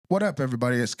What up,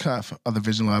 everybody? It's Cuff of the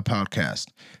Vision Lab podcast.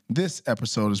 This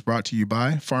episode is brought to you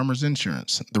by Farmers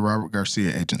Insurance, the Robert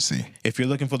Garcia Agency. If you're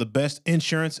looking for the best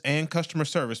insurance and customer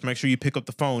service, make sure you pick up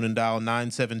the phone and dial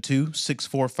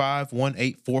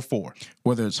 972-645-1844.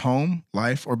 Whether it's home,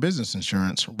 life, or business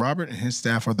insurance, Robert and his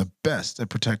staff are the best at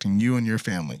protecting you and your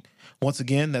family. Once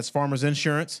again, that's Farmers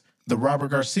Insurance, the Robert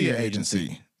Garcia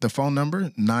Agency. The phone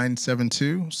number,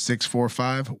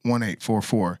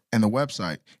 972-645-1844. And the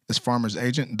website is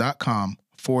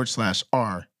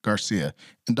farmersagent.com/R Garcia.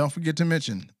 And don't forget to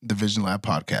mention the Vision Lab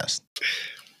podcast.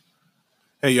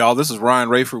 Hey, y'all, this is Ryan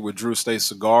Rayford with Drew Estate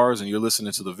Cigars, and you're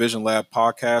listening to the Vision Lab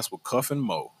podcast with Cuff and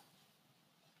Mo.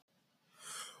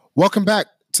 Welcome back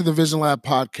to the Vision Lab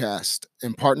podcast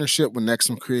in partnership with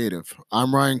Nexum Creative.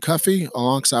 I'm Ryan Cuffey,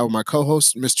 alongside with my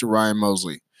co-host, Mr. Ryan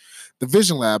Mosley. The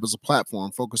Vision Lab is a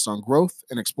platform focused on growth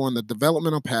and exploring the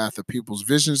developmental path of people's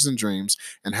visions and dreams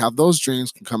and how those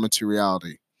dreams can come into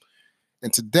reality.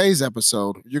 In today's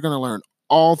episode, you're going to learn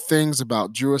all things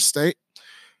about Drew Estate,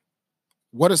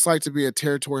 what it's like to be a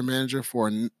territory manager for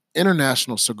an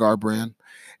international cigar brand,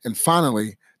 and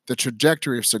finally, the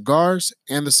trajectory of cigars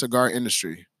and the cigar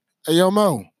industry. Hey, yo,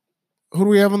 Mo, who do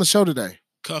we have on the show today?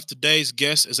 Cuff, today's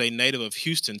guest is a native of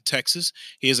Houston, Texas.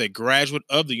 He is a graduate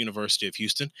of the University of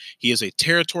Houston. He is a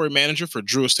territory manager for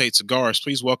Drew Estate Cigars.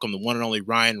 Please welcome the one and only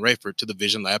Ryan Rayford to the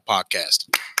Vision Lab podcast.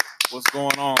 What's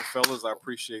going on, fellas? I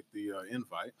appreciate the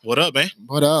invite. What up, man?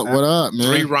 What up, man?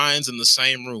 3 Ryans in the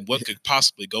same room. What could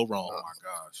possibly go wrong? Oh, my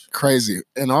gosh. Crazy.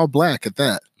 And all black at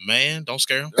that. Man, don't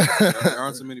scare him. There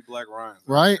aren't so many black Ryans.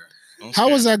 Right?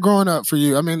 How was that growing up for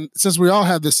you? I mean, since we all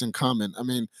have this in common, I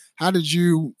mean, how did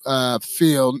you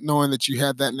feel knowing that you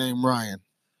had that name, Ryan?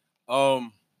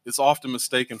 It's often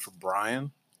mistaken for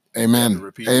Brian.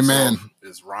 Amen. Amen.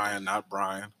 It's Ryan, not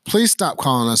Brian. Please stop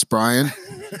calling us Brian.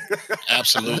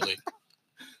 Absolutely.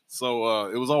 So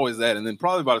it was always that. And then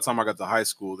probably by the time I got to high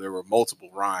school, there were multiple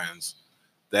Ryans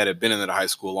that had been in the high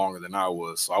school longer than I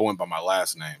was. So I went by my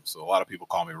last name. So a lot of people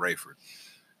call me Rayford.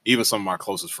 Even some of my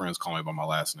closest friends call me by my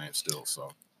last name still.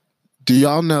 So, do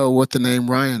y'all know what the name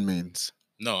Ryan means?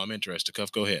 No, I'm interested.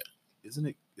 Cuff, go ahead. Is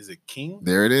it King?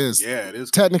 There it is. Yeah, it is.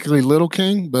 Technically Little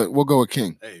King, but we'll go with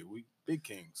King. Hey, we big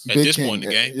kings. At this point in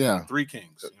the game, yeah, 3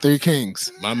 kings. 3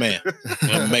 kings. My man. I'm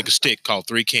gonna make a stick called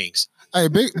 3 Kings. Hey,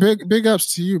 big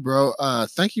ups to you, bro.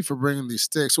 Thank you for bringing these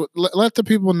sticks. Let the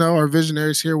people know, our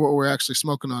visionaries here, what we're actually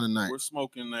smoking on tonight. We're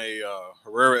smoking a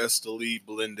Herrera Esteli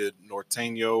blended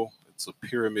Norteño. It's a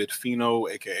Pyramid Fino,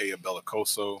 a.k.a. a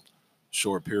Bellicoso,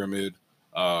 short pyramid.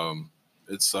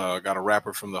 It's got a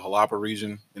wrapper from the Jalapa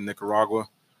region in Nicaragua.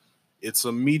 It's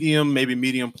a medium, maybe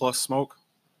medium plus smoke,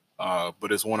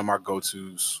 but it's one of my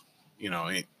go-tos. You know,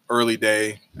 early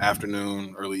day,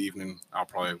 afternoon, early evening, I'll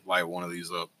probably light one of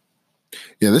these up.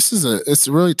 Yeah, it's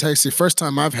really tasty. First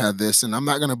time I've had this, and I'm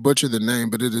not going to butcher the name,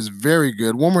 but it is very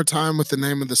good. One more time with the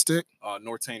name of the stick.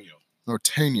 Norteño.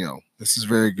 Norteño. This is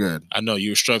very good. I know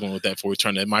you were struggling with that before we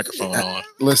turned that microphone on.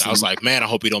 Listen, I was like, man, I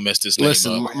hope you don't mess this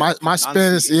name up. My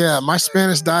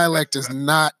Spanish dialect is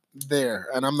not there,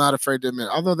 and I'm not afraid to admit.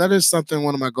 Although that is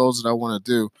one of my goals that I want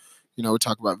to do. You know, we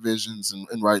talk about visions and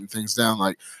writing things down.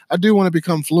 Like, I do want to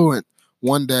become fluent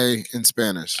one day in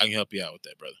Spanish. I can help you out with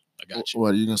that, brother. I got you.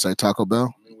 What are you gonna say, Taco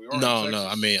Bell? I mean, No.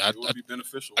 I mean, it would be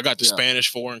beneficial. I got the Spanish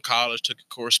for in college. Took a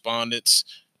correspondence.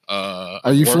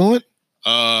 Are you fluent?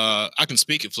 I can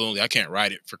speak it fluently. I can't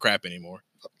write it for crap anymore.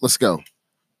 Let's go.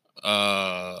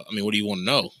 I mean, what do you want to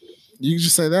know? You can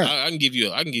just say that. I can give you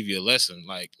a lesson.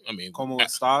 Like, I mean, ¿Cómo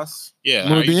estás? Yeah,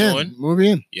 how are you doing? Muy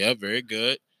bien. Yeah, very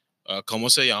good. ¿Cómo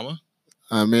se llama?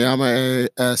 Me llama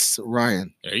S.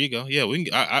 Ryan. There you go. Yeah, we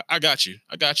can. I got you.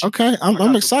 Okay,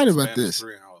 I'm excited about this.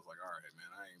 3, and I was like, all right, man,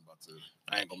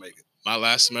 I ain't gonna make it. My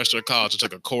last semester of college, I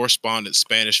took a correspondence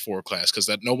Spanish 4 class because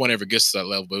no one ever gets to that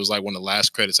level. But it was like one of the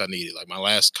last credits I needed. Like my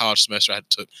last college semester, I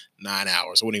took 9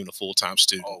 hours. I wasn't even a full-time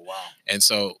student. Oh wow! And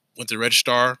so went to the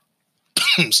registrar.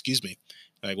 Excuse me.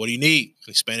 Like, what do you need?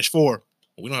 Spanish 4. Well,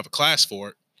 we don't have a class for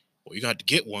it. Well, you're gonna have to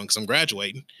get one because I'm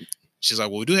graduating. She's like,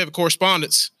 well, we do have a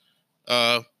correspondence.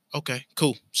 Okay,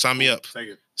 cool. Sign me up. Take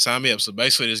it. Sign me up. So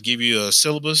basically, just give you a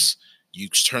syllabus. You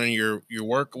turn in your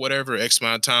work or whatever, X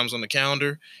amount of times on the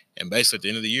calendar, and basically at the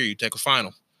end of the year, you take a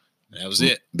final. And that was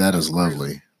it. That is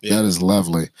lovely. Yeah. That is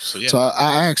lovely. So, yeah. So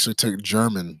I actually took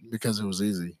German because it was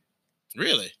easy.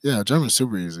 Really? Yeah, German's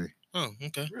super easy. Oh,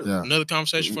 okay. Really? Yeah. Another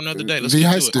conversation for another day. Let's Wie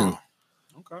get heißt to it. du?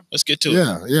 Okay. Let's get to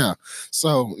it. Yeah.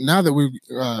 So now that we've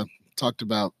talked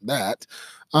about that,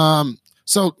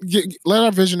 so let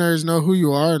our visionaries know who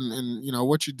you are and you know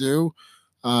what you do,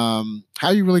 how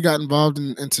you really got involved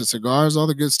into cigars, all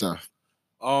the good stuff.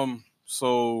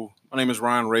 So my name is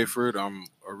Ryan Rayford. I'm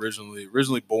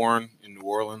originally born in New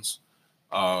Orleans,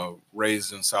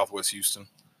 raised in Southwest Houston.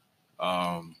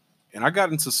 And I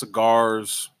got into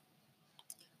cigars,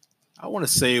 I want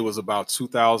to say it was about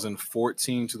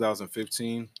 2014,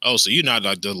 2015. Oh, so you're not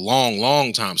like the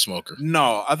long time smoker.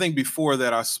 No, I think before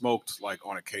that I smoked like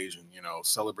on occasion,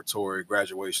 celebratory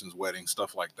graduations, weddings,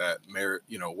 stuff like that,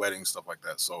 weddings, stuff like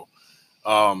that. So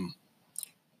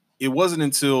it wasn't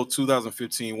until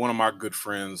 2015, one of my good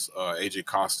friends, AJ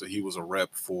Costa, he was a rep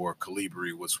for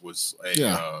Calibri, which was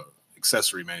a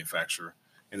accessory manufacturer.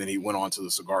 And then he went on to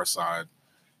the cigar side.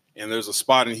 And there's a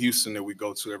spot in Houston that we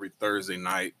go to every Thursday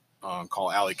night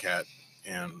called Alley Cat.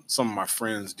 And some of my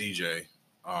friends DJ,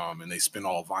 and they spin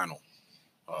all vinyl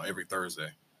every Thursday.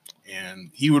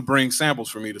 And he would bring samples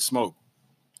for me to smoke.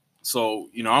 So,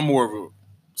 I'm more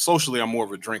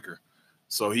of a drinker.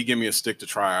 So he gave me a stick to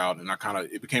try out, and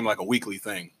it became like a weekly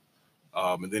thing.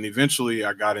 And then eventually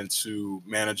I got into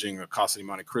managing a Casa de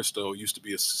Monte Cristo. It used to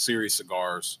be a series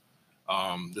cigars.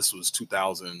 This was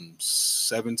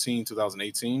 2017,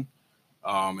 2018.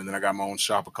 And then I got my own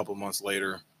shop a couple of months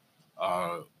later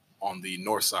on the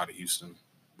north side of Houston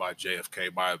by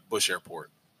JFK, by Bush Airport.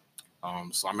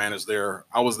 So I managed there.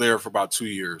 I was there for about 2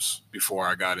 years before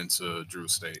I got into Drew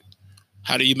Estate.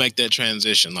 How do you make that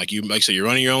transition? Like so you're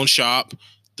running your own shop.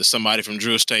 Does somebody from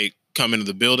Drew Estate come into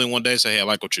the building one day, say, hey, I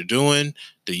like what you're doing?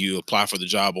 Do you apply for the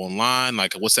job online?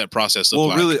 Like, what's that process look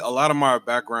like? Well, really, a lot of my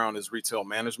background is retail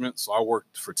management. So I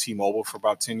worked for T-Mobile for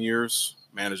about 10 years,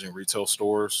 managing retail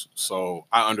stores. So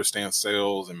I understand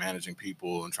sales and managing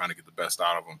people and trying to get the best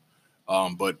out of them.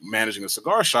 But managing a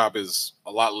cigar shop is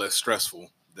a lot less stressful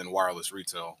than wireless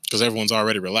retail. Because everyone's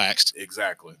already relaxed.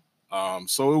 Exactly.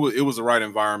 So it was the right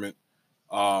environment.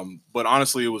 But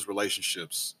honestly, it was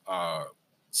relationships.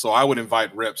 So I would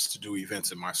invite reps to do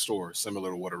events in my store, similar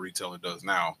to what a retailer does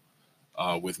now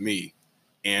with me.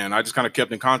 And I just kind of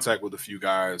kept in contact with a few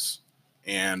guys.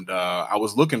 And I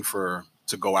was looking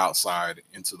to go outside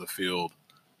into the field.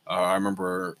 I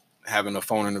remember having a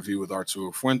phone interview with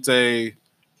Arturo Fuente.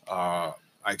 I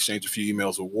exchanged a few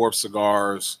emails with Warp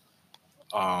Cigars.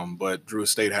 But Drew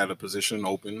Estate had a position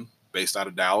open based out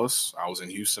of Dallas. I was in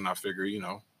Houston. I figured,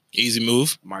 easy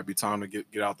move. Might be time to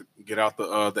get out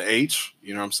the H,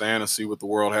 you know what I'm saying, and see what the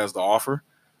world has to offer.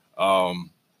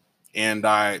 And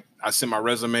I sent my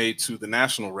resume to the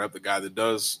national rep, the guy that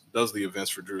does the events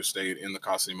for Drew Estate in the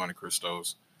Casa de Monte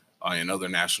Cristos and other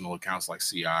national accounts like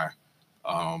CI,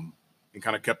 and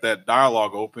kind of kept that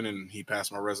dialogue open. And he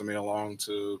passed my resume along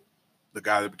to the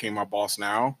guy that became my boss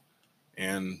now,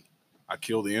 and I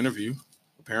killed the interview.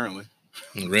 Apparently,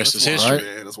 the rest is history. Right?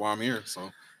 Yeah, that's why I'm here.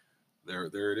 So.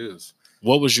 There it is.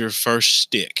 What was your first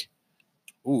stick?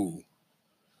 Ooh,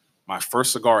 my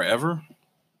first cigar ever?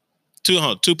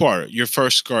 Two-parter. Your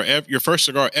first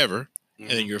cigar ever, Mm-hmm.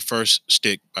 and then your first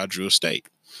stick by Drew Estate.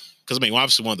 Because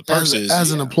obviously one of the perks is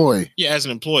as an employee. Yeah, as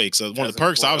an employee. So one of the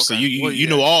perks, obviously, okay. you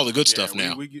know all the good stuff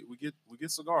now. We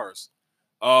get cigars.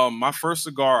 My first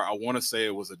cigar, I want to say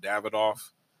it was a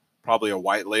Davidoff, probably a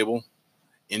white label,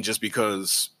 and just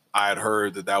because I had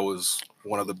heard that was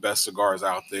one of the best cigars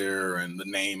out there, and the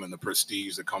name and the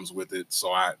prestige that comes with it.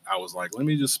 So I was like, let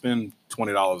me just spend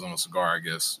 $20 on a cigar, I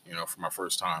guess, for my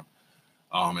first time.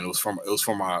 And it was for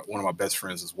one of my best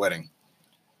friends' wedding.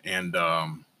 And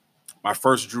my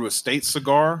first Drew Estate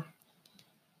cigar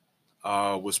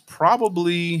was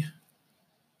probably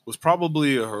a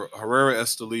Herrera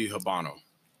Esteli Habano,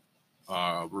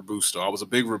 Robusto. I was a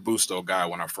big Robusto guy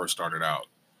when I first started out.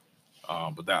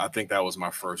 But I think that was my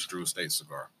first Drew Estate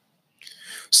cigar.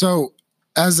 So,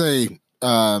 as a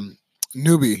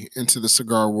newbie into the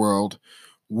cigar world,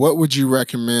 what would you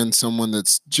recommend someone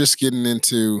that's just getting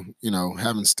into,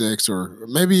 having sticks, or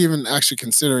maybe even actually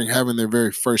considering having their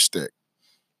very first stick?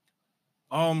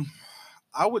 I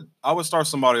would start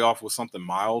somebody off with something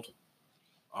mild.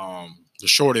 The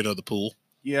short end of the pool.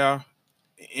 Yeah,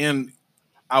 and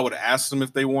I would ask them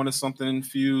if they wanted something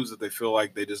infused, if they feel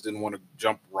like they just didn't want to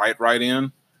jump right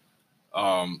in.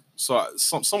 So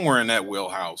somewhere in that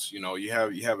wheelhouse, you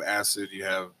have acid, you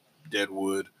have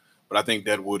deadwood, but I think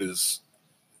deadwood it's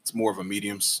more of a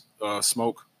medium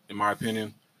smoke, in my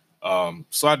opinion.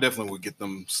 So I definitely would get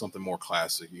them something more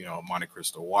classic, Monte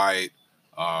Cristo White,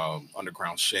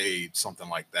 Underground Shade, something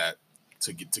like that,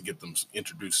 to get them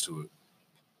introduced to it.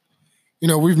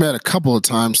 We've met a couple of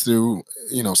times through,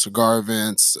 cigar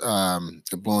events,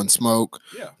 blowing smoke,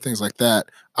 things like that.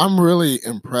 I'm really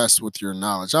impressed with your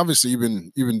knowledge. Obviously, you've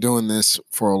been doing this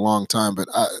for a long time, but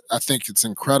I think it's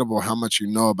incredible how much you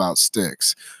know about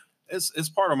sticks. It's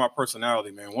part of my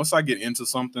personality, man. Once I get into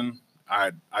something,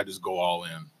 I just go all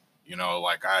in.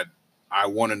 Like I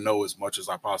want to know as much as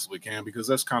I possibly can, because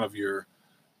that's kind of your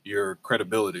your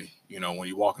credibility. When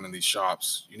you walk into these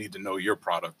shops, you need to know your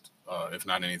product, if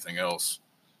not anything else.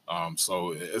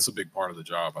 So it's a big part of the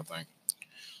job, I think.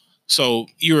 So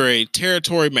you're a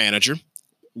territory manager.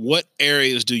 What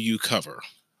areas do you cover?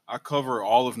 I cover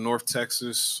all of North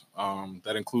Texas.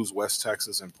 That includes West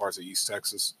Texas and parts of East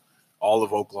Texas, all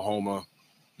of Oklahoma,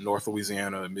 North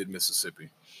Louisiana, and Mid Mississippi.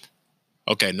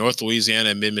 Okay, North Louisiana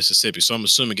and Mid Mississippi. So I'm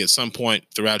assuming at some point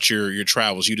throughout your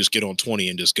travels, you just get on 20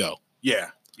 and just go. Yeah.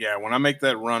 When I make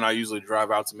that run, I usually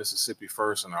drive out to Mississippi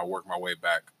first, and I work my way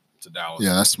back to Dallas.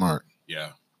 Yeah, that's smart. Yeah,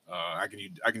 I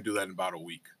can do that in about a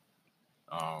week.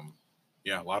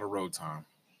 Yeah, a lot of road time.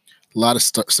 A lot of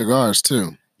cigars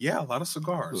too. Yeah, a lot of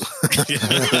cigars.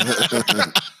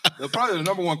 Probably the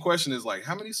number one question is like,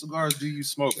 how many cigars do you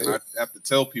smoke? And I have to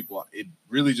tell people it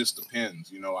really just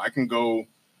depends. I can go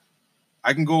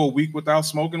a week without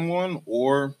smoking one,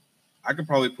 or I could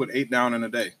probably put 8 down in a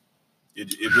day.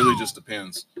 It really just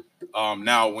depends.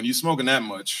 Now, when you're smoking that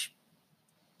much,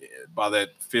 by that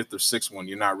 5th or 6th one,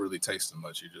 you're not really tasting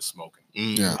much. You're just smoking.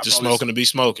 Yeah, just smoking to be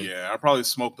smoking. Yeah, I probably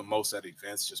smoke the most at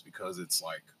events just because it's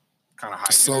like kind of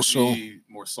high social, energy,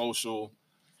 more social.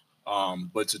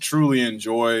 But to truly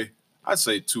enjoy, I'd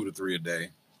say 2 to 3 a day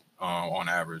on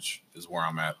average is where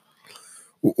I'm at.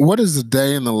 What does the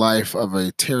day in the life of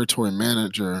a territory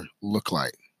manager look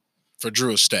like for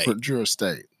Drew Estate?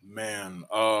 Man,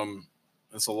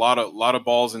 it's a lot of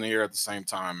balls in the air at the same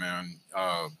time, man.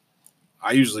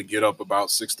 I usually get up about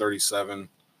 6:37.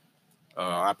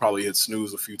 I probably hit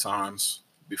snooze a few times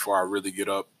before I really get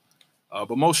up.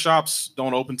 But most shops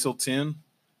don't open till 10.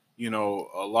 A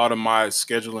lot of my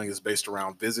scheduling is based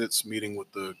around visits, meeting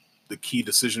with the key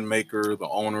decision maker, the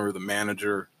owner, the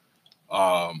manager,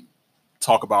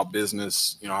 talk about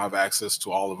business. I have access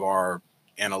to all of our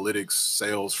analytics,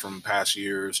 sales from past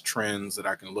years, trends that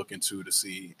I can look into to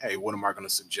see, hey, what am I going to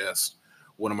suggest?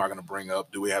 What am I going to bring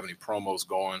up? Do we have any promos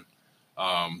going?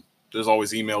 There's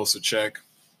always emails to check.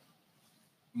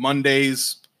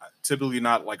 Mondays, typically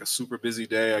not like a super busy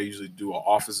day. I usually do an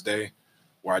office day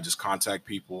where I just contact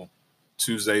people.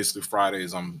 Tuesdays through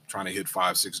Fridays, I'm trying to hit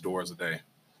 5-6 doors a day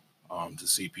to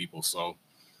see people. So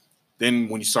then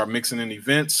when you start mixing in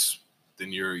events,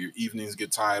 then your evenings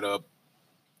get tied up.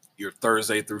 Your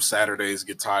Thursday through Saturdays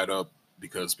get tied up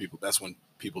because that's when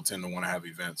people tend to want to have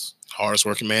events. Hardest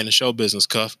working man in show business,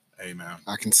 Cuff. Hey, man.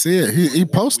 I can see it. He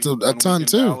posted a ton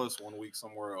too. Dallas, 1 week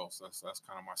somewhere else. That's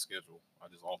kind of my schedule. I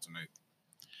just alternate.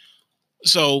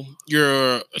 So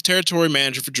you're a territory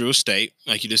manager for Drew Estate,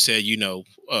 like you just said.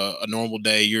 A normal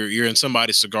day, you're in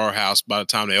somebody's cigar house by the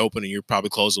time they open, and you're probably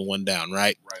closing one down,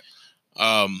 right? Right.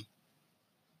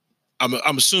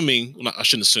 I'm assuming. Well, I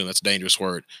shouldn't assume. That's a dangerous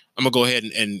word. I'm gonna go ahead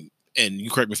and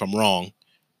you correct me if I'm wrong.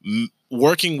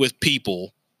 Working with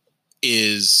people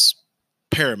is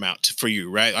paramount for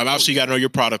you, right? Obviously, you got to know your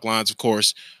product lines, of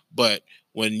course, but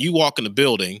when you walk in the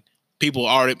building, people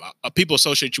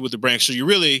associate you with the brand, so you're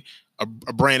really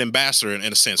a brand ambassador in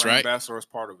a sense, brand right? Ambassador is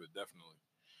part of it, definitely.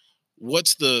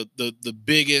 What's the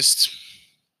biggest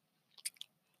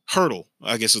hurdle,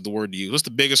 I guess is the word to use? What's the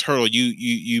biggest hurdle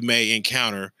you may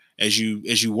encounter as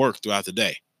you work throughout the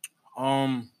day?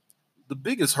 The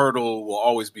biggest hurdle will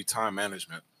always be time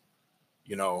management.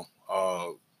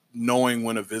 Knowing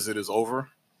when a visit is over,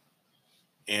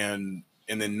 and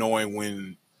then knowing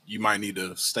when you might need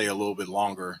to stay a little bit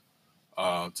longer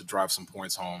to drive some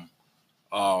points home.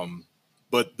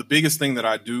 But the biggest thing that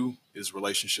I do is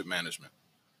relationship management.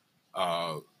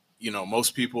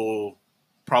 Most people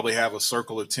probably have a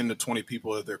circle of 10 to 20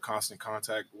 people that they're constant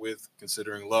contact with,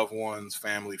 considering loved ones,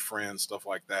 family, friends, stuff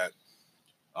like that.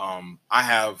 I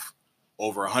have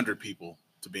over 100 people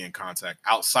to be in contact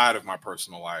outside of my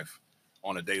personal life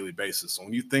on a daily basis. So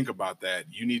when you think about that,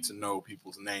 you need to know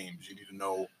people's names. You need to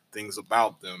know things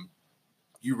about them.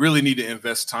 You really need to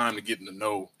invest time to getting to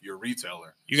know your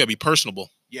retailer. You got to be personable.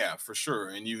 Yeah, for sure.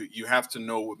 And you have to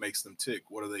know what makes them tick.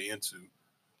 What are they into?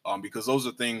 Because those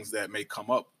are things that may come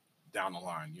up down the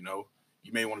line.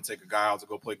 You may want to take a guy out to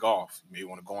go play golf. You may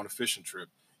want to go on a fishing trip.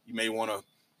 You may want to,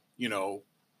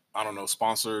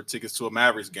 sponsor tickets to a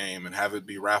Mavericks game and have it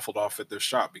be raffled off at their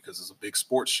shop because it's a big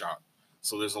sports shop.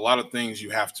 So there's a lot of things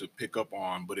you have to pick up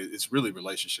on, but it's really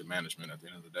relationship management at the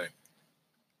end of the day.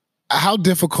 How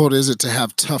difficult is it to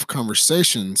have tough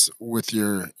conversations with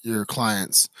your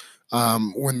clients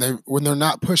when they're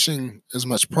not pushing as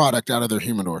much product out of their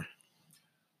humidor?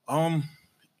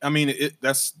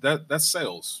 That's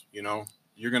sales.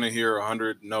 You're gonna hear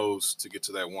 100 no's to get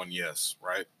to that one yes,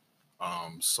 right?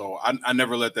 So I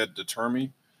never let that deter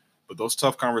me, but those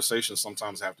tough conversations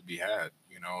sometimes have to be had.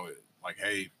 Like,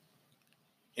 hey,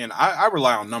 and I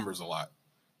rely on numbers a lot.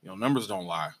 Numbers don't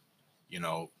lie.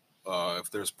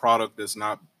 If there's product that's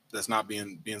not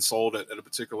being sold at a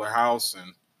particular house,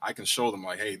 and I can show them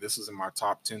like, hey, this is in my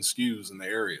top 10 SKUs in the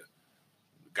area.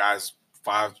 The guys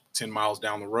 5-10 miles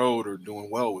down the road are doing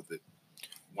well with it.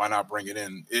 Why not bring it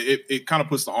in? It kind of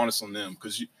puts the onus on them,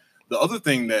 because the other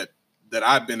thing that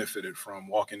I benefited from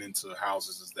walking into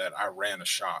houses is that I ran a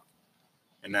shop,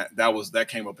 and that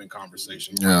came up in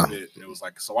conversation quite a bit. And it was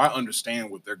like, so I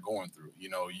understand what they're going through.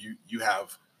 You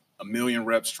have a million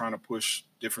reps trying to push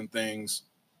different things.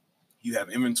 You have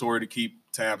inventory to keep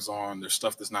tabs on. There's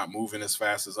stuff that's not moving as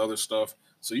fast as other stuff.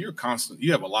 So you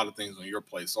have a lot of things on your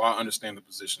plate. So I understand the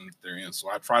position that they're in.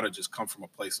 So I try to just come from a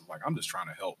place of like, I'm just trying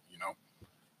to help,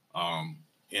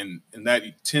 and that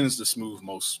tends to smooth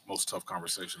most tough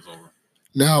conversations over.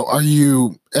 Now, are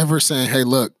you ever saying, hey,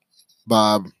 look,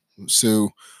 Bob,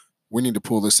 Sue, we need to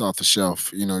pull this off the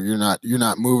shelf? You're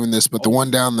not moving this, but the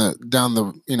one down the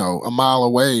a mile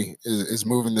away is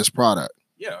moving this product.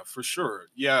 Yeah, for sure.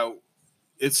 Yeah,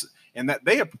 and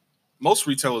that most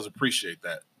retailers appreciate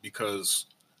that, because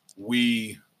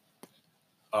we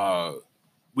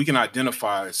can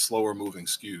identify slower moving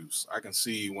SKUs. I can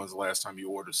see when's the last time you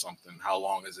ordered something, how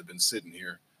long has it been sitting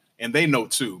here, and they know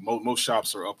too. Most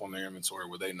shops are up on their inventory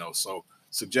where they know. So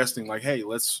suggesting like, hey,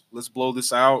 let's blow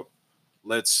this out.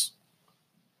 Let's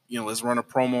run a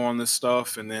promo on this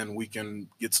stuff, and then we can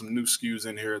get some new SKUs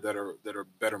in here that are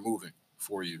better moving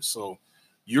for you. So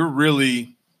you're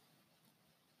really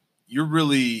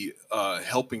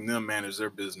helping them manage their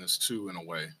business too, in a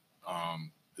way.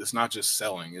 It's not just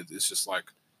selling. It's just like,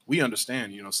 we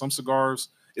understand, some cigars,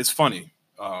 it's funny.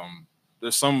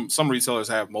 There's some retailers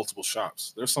have multiple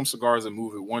shops. There's some cigars that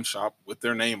move at one shop with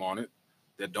their name on it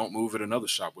that don't move at another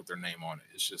shop with their name on it.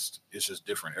 It's just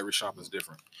different. Every shop is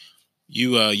different.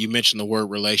 You mentioned the word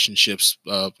relationships,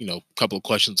 a couple of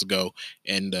questions ago,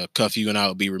 and Cuff, you and I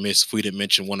would be remiss if we didn't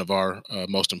mention one of our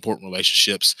most important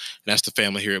relationships, and that's the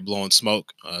family here at Blowing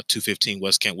Smoke, 215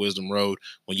 West Kent Wisdom Road.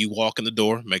 When you walk in the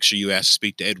door, make sure you ask to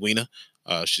speak to Edwina.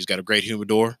 She's got a great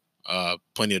humidor,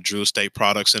 plenty of Drew Estate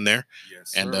products in there,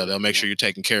 yes, and they'll make sure you're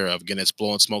taken care of. Again, it's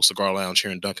Blowing Smoke Cigar Lounge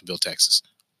here in Duncanville, Texas.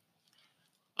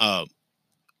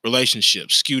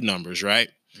 Relationships, SKU numbers, right?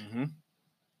 Mm-hmm.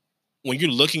 When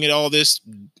you're looking at all this,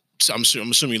 I'm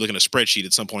assuming you're looking at a spreadsheet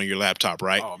at some point on your laptop,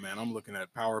 right? Oh man, I'm looking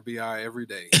at Power BI every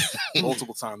day,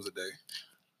 multiple times a day.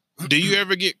 Do you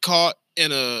ever get caught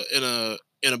in a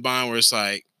bind where it's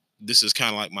like, this is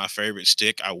kind of like my favorite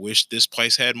stick, I wish this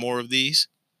place had more of these?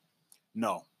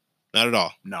 No, not at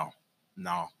all. No,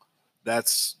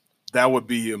 that would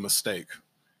be a mistake.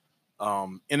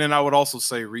 And then I would also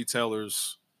say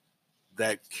retailers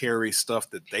that carry stuff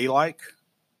that they like.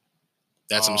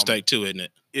 That's a mistake too, isn't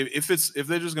it? If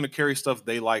they're just going to carry stuff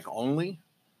they like only,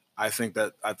 I think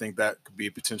that could be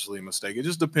potentially a mistake. It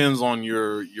just depends on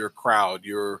your crowd,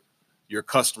 your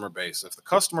customer base. If the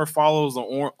customer follows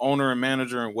the owner and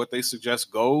manager and what they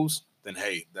suggest goes, then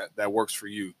hey, that works for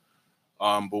you.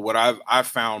 But what I've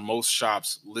found, most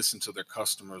shops listen to their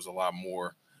customers a lot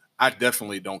more. I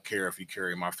definitely don't care if you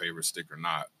carry my favorite stick or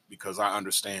not, because I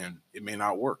understand it may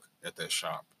not work at that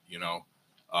shop.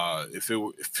 If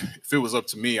it was up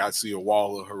to me, I'd see a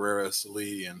wall of Herrera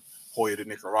Esteli and Hoya de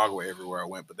Nicaragua everywhere I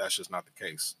went, but that's just not the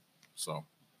case. So,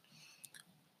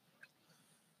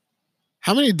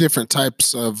 how many different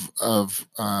types or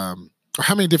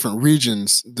how many different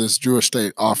regions does Drew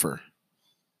Estate offer?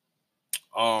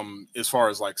 As far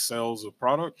as like sales of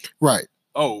product, right?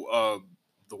 Oh,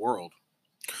 the world.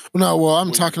 No, well,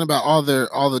 I'm talking about all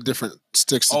the different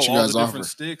sticks that you guys all the offer. Different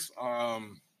sticks.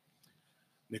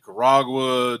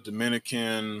 Nicaragua,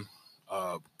 Dominican,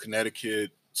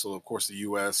 Connecticut. So of course the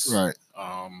U.S. Right.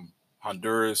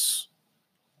 Honduras.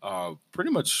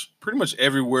 Pretty much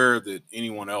everywhere that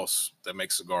anyone else that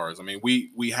makes cigars. I mean,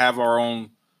 we have our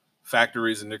own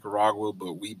factories in Nicaragua,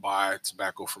 but we buy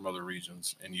tobacco from other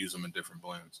regions and use them in different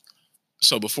blends.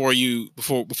 So before we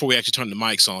actually turned the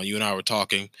mics on, you and I were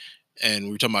talking, and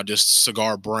we were talking about just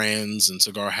cigar brands and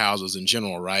cigar houses in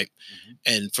general, right? Mm-hmm.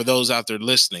 And for those out there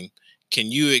listening,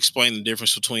 can you explain the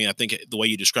difference between, I think the way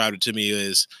you described it to me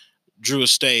is Drew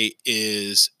Estate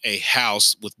is a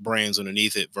house with brands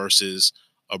underneath it versus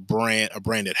a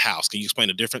branded house. Can you explain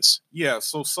the difference? Yeah,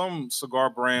 so some cigar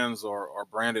brands are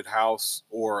branded house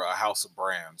or a house of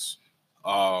brands.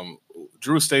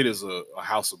 Drew Estate is a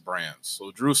house of brands.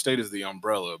 So Drew Estate is the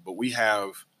umbrella, but we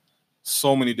have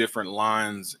so many different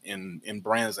lines in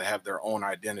brands that have their own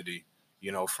identity,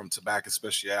 from Tobacco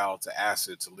Especial to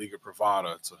Acid to Liga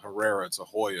Privada to Herrera to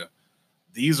Hoya.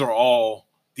 These are all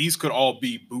these could all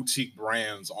be boutique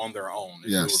brands on their own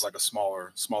if it was Yes. like a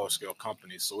smaller scale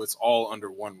company. So it's all under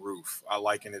one roof. I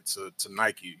liken it to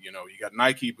Nike. You know, you got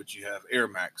Nike, but you have Air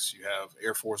Max, you have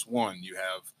Air Force One, you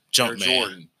have Air Jumpman.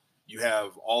 Jordan, you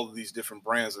have all of these different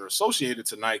brands that are associated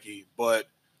to Nike, but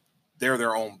they're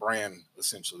their own brand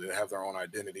essentially. They have their own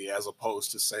identity, as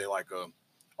opposed to say like a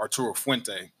Arturo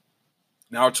Fuente.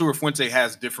 Now Arturo Fuente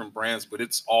has different brands, but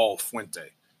it's all Fuente.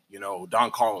 You know,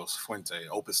 Don Carlos Fuente,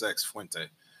 Opus X Fuente.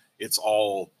 It's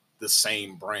all the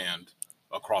same brand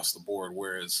across the board.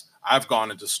 Whereas I've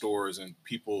gone into stores and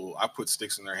I put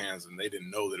sticks in their hands and they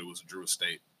didn't know that it was Drew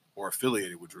Estate or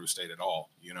affiliated with Drew Estate at all,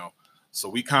 you know? So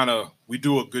we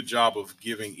do a good job of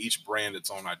giving each brand its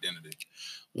own identity.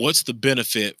 What's the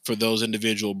benefit for those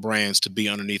individual brands to be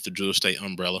underneath the Drew Estate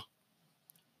umbrella?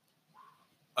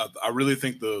 I really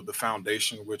think the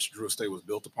foundation which Drew Estate was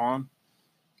built upon,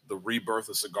 the rebirth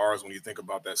of cigars, when you think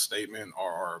about that statement,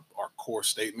 our core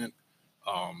statement,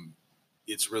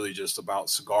 it's really just about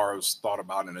cigars thought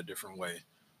about in a different way.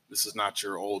 This is not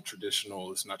your old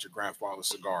traditional, it's not your grandfather's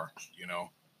cigar, you know?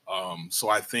 So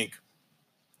I think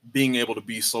being able to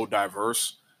be so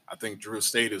diverse, I think Drew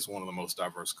Estate is one of the most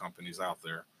diverse companies out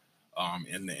there.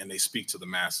 And they speak to the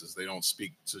masses. They don't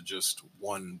speak to just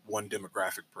one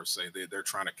demographic per se. They're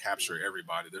trying to capture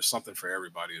everybody. There's something for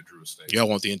everybody at Drew Estate. Y'all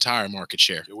want the entire market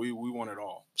share. Yeah, we want it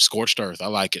all. Scorched earth. I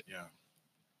like it. Yeah.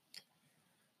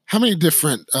 How many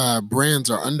different brands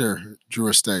are under Drew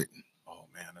Estate? Oh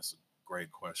man, that's a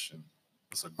great question.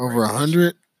 That's Over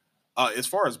 100? As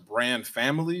far as brand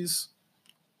families,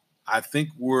 I think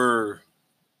we're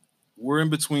in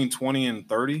between 20 and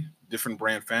 30 different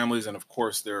brand families, and of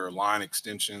course there are line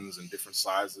extensions and different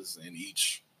sizes in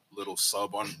each little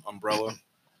sub umbrella.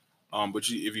 But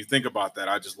if you think about that,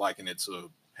 I just liken it to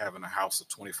having a house of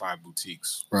 25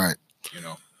 boutiques. Right. You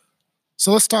know.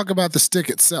 So let's talk about the stick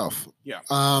itself. Yeah.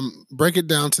 Break it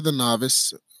down to the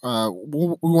novice. We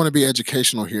want to be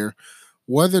educational here.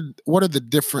 What are the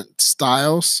different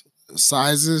styles,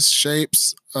 sizes,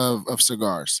 shapes of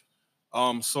cigars?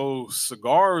 So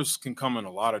cigars can come in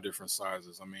a lot of different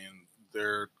sizes. I mean,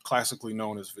 they're classically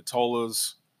known as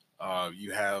Vitolas.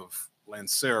 You have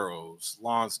Lanceros,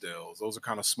 Lonsdales. Those are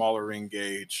kind of smaller ring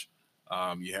gauge.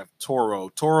 You have Toro.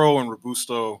 Toro and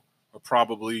Robusto are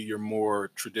probably your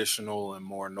more traditional and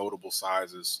more notable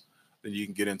sizes. Then you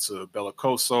can get into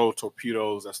Bellicoso,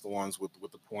 Torpedoes. That's the ones with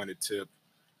the pointed tip.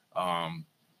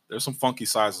 There's some funky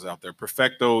sizes out there.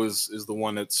 Perfecto is the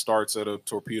one that starts at a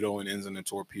torpedo and ends in a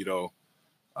torpedo.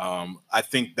 I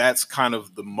think that's kind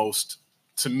of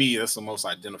to me, that's the most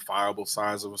identifiable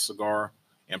size of a cigar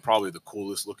and probably the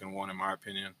coolest looking one in my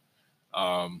opinion.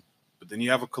 But then you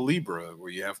have a Calibra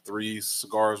where you have 3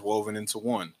 cigars woven into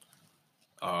one.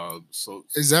 So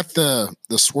is that the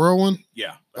swirl one?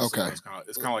 Yeah. Okay. It's kind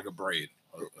of like a braid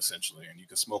essentially, and you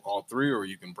can smoke all 3 or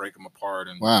you can break them apart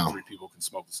and Wow. 3 people can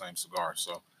smoke the same cigar.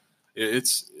 So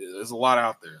there's a lot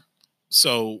out there.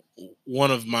 So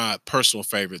one of my personal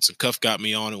favorites, and Cuff got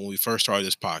me on it when we first started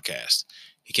this podcast.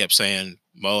 He kept saying,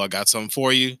 Mo, I got something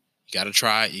for you. You got to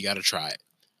try it. You got to try it.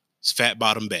 It's Fat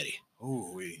Bottom Betty.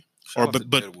 Ooh, or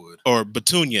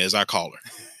Batunia, as I call her.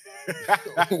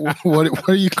 What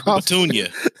are you calling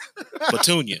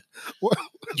Batunia.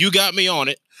 You got me on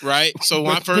it, right? So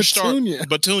when I first started,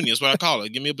 Batunia is what I call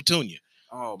it. Give me a Batunia.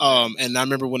 Oh, and I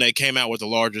remember when they came out with a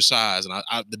larger size, and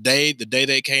I the day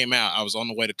they came out, I was on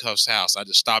the way to Cuff's house. I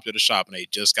just stopped at the shop, and they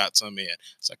just got some in.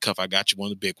 It's like, Cuff, I got you one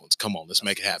of the big ones. Come on, let's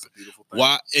make it happen.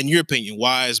 Why, in your opinion,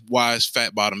 why is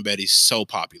Fat Bottom Betty so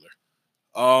popular?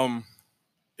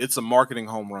 It's a marketing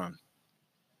home run.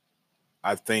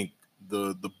 I think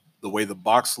the way the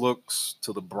box looks,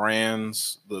 to the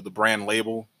brands, the brand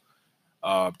label,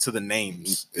 to the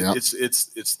names. Yep.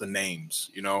 It's the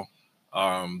names, you know.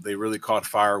 They really caught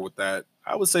fire with that.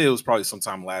 I would say it was probably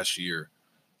sometime last year,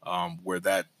 where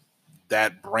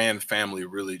that brand family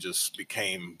really just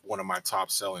became one of my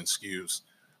top selling SKUs.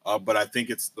 But I think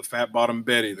it's the Fat Bottom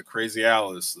Betty, the Crazy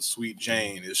Alice, the Sweet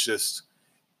Jane. It's just,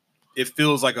 it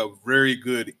feels like a very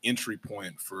good entry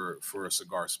point for a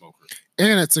cigar smoker.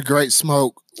 And it's a great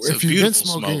smoke if you've been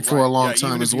smoking for a long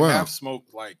time as well. You have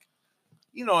smoked, like,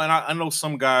 you know, and I know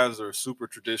some guys are super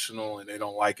traditional and they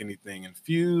don't like anything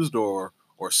infused or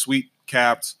sweet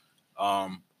capped.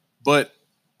 But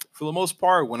for the most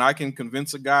part, when I can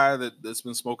convince a guy that's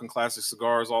been smoking classic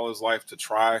cigars all his life to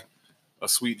try a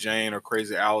Sweet Jane or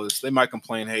Crazy Alice, they might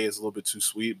complain, hey, it's a little bit too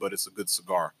sweet, but it's a good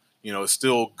cigar. You know, it's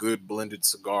still good blended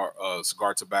cigar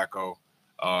tobacco.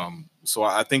 So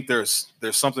I think there's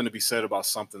something to be said about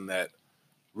something that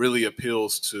really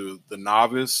appeals to the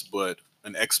novice, but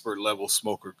an expert level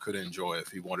smoker could enjoy if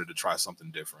he wanted to try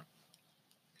something different.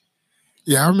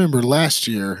 Yeah, I remember last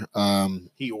year.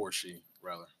 He or she,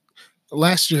 rather.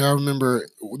 Last year, I remember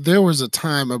there was a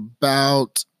time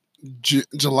about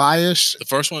July-ish. The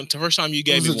first time you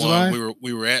gave Was me it one, July?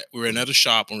 we were at another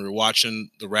shop and we were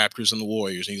watching the Raptors and the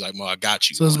Warriors, and he's like, "Well, I got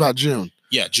you." So it was one." about June.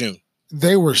 Yeah, June.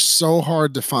 They were so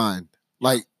hard to find. Yeah.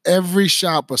 Like every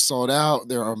shop was sold out.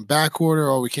 They're on back order,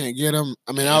 or we can't get them.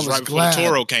 I mean, It I was right glad. before the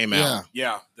Toro came Yeah. out.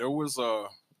 Yeah, there was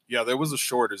a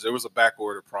shortage. There was a back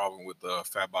order problem with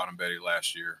Fat Bottom Betty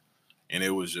last year, and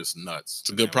it was just nuts. It's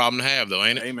a good problem to have, though,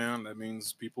 ain't it? Hey man, that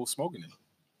means people smoking it.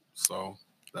 So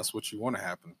that's what you want to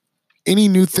happen. Any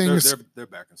new But things? they're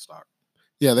back in stock.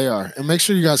 Yeah, they are. And make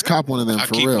sure you guys cop one of them I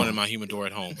for keep real. one in my humidor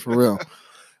at home. For real.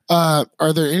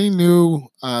 Are there any new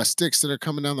sticks that are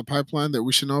coming down the pipeline that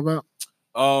we should know about?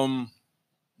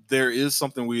 There is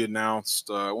something we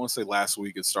announced. I want to say last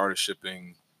week. It started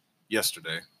shipping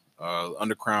yesterday.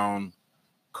 Undercrown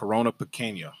Corona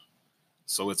Pequeña.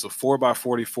 So it's a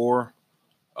 4x44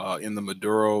 in the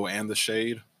Maduro and the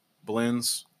Shade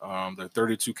blends. They're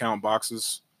 32 count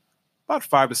boxes, about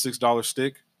 $5 to $6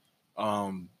 stick.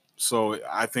 So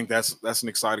I think that's an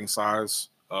exciting size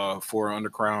for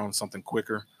Undercrown, something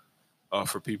quicker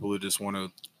for people who just want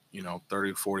to,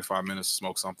 30 to 45 minutes to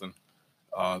smoke something.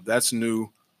 That's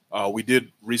new. We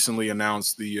did recently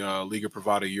announce the Liga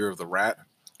Privada Year of the Rat,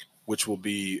 which will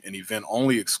be an event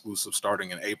only exclusive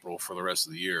starting in April for the rest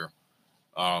of the year.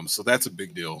 So that's a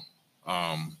big deal.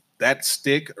 That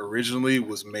stick originally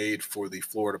was made for the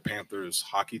Florida Panthers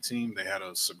hockey team. They had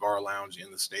a cigar lounge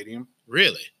in the stadium.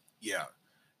 Really? Yeah.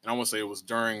 And I want to say it was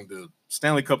during the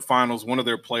Stanley Cup Finals. One of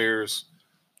their players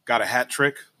got a hat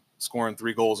trick, scoring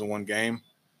 3 goals in one game.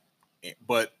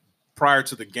 But prior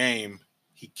to the game,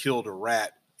 he killed a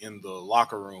rat in the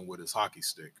locker room with his hockey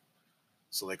stick.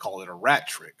 So they call it a rat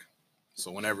trick.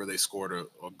 So whenever they scored a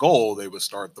goal, they would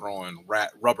start throwing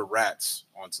rubber rats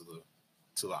onto the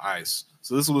ice.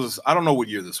 So this was, I don't know what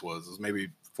year this was. It was maybe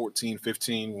 14,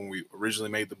 15 when we originally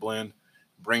made the blend,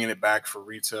 bringing it back for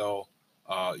retail.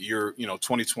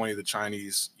 2020, the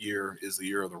Chinese year, is the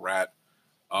year of the rat.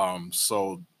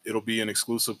 So it'll be an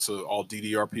exclusive to all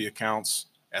DDRP accounts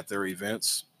at their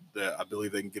events. That I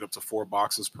believe they can get up to 4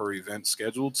 boxes per event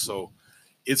scheduled. So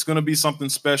it's going to be something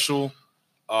special.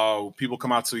 People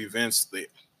come out to events.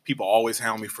 People always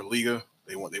hound me for Liga.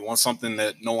 They want something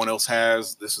that no one else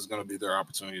has. This is going to be their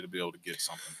opportunity to be able to get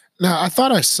something. Now, I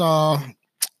thought I saw,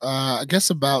 I guess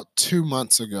about 2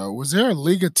 months ago, was there a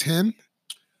Liga 10?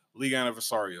 Liga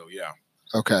Anniversario, yeah.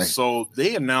 Okay. So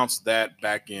they announced that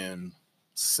back in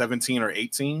 17 or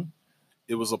 18.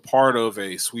 It was a part of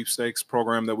a sweepstakes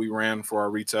program that we ran for our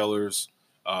retailers.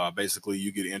 Basically,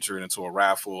 you get entered into a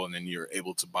raffle, and then you're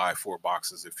able to buy 4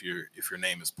 boxes if your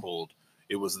name is pulled.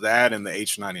 It was that and the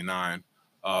H99.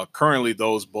 Currently,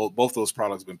 both those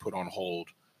products have been put on hold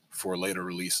for later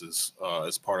releases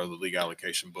as part of the league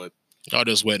allocation. But y'all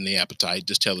just whetting the appetite.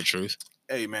 Just tell the truth.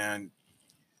 Hey, man,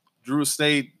 Drew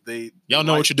Estate, y'all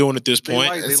know what you're doing at this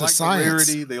point. They like the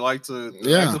rarity. They like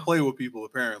to play with people,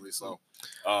 apparently. So,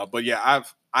 but yeah,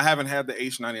 I haven't had the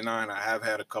H99. I have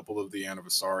had a couple of the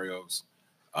Anniversarios.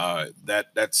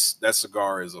 That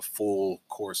cigar is a full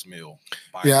course meal.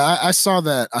 Yeah, I saw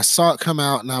that. I saw it come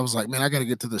out, and I was like, man, I got to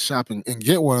get to the shop and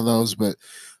get one of those. But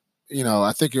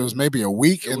I think it was maybe a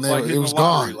week, and then it was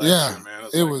gone. Yeah,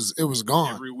 it was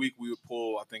gone. Every week we would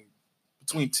pull, I think,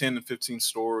 between 10 and 15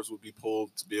 stores would be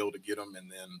pulled to be able to get them, and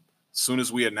then as soon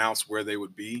as we announced where they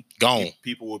would be, gone.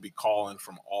 People would be calling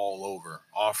from all over,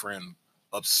 offering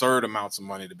absurd amounts of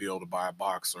money to be able to buy a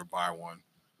box or buy one.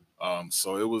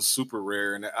 So it was super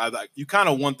rare, and you kind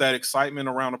of want that excitement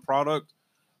around a product.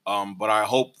 But I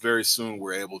hope very soon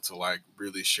we're able to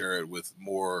really share it with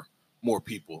more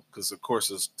people, because of course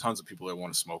there's tons of people that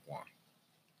want to smoke one.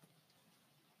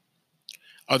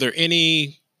 Are there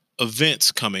any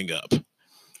events coming up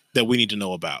that we need to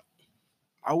know about?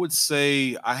 I would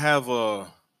say I have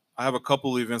a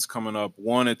couple of events coming up.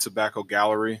 One at Tobacco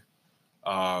Gallery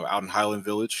out in Highland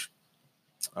Village.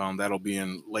 That'll be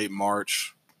in late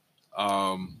March.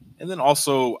 And then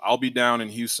also I'll be down in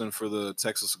Houston for the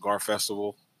Texas Cigar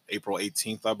Festival, April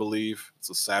 18th, I believe. It's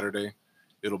a Saturday.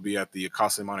 It'll be at the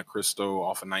Casa Monte Cristo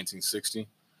off of 1960.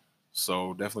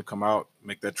 So definitely come out,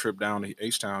 make that trip down to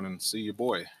H-Town and see your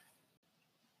boy.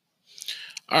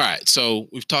 All right. So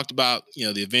we've talked about,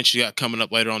 the events you got coming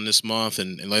up later on this month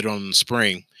and later on in the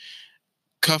spring.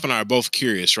 Cuff and I are both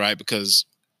curious, right? Because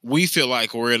we feel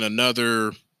like we're in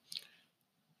another,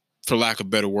 for lack of a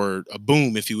better word, a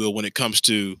boom, if you will, when it comes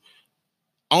to,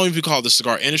 I don't even call it the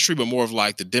cigar industry, but more of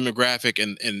like the demographic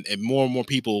and more and more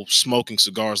people smoking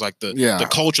cigars, like the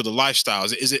culture, the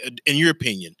lifestyles. Is it, in your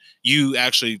opinion, you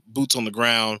actually boots on the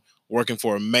ground working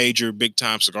for a major big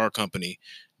time cigar company.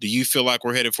 Do you feel like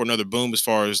we're headed for another boom as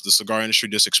far as the cigar industry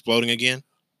just exploding again?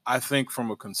 I think from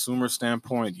a consumer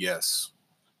standpoint, yes.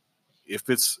 If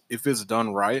it's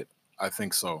done right, I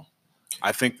think so.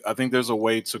 I think there's a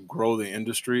way to grow the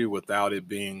industry without it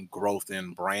being growth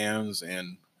in brands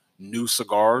and new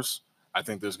cigars. I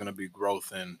think there's going to be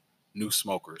growth in new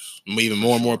smokers. Even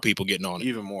more and more people getting on it.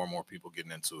 Even more and more people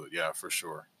getting into it. Yeah, for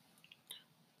sure.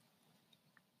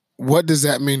 What does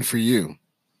that mean for you?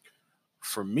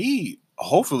 For me,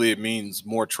 hopefully it means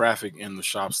more traffic in the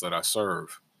shops that I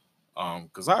serve.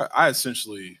 Because I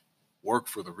essentially work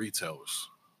for the retailers.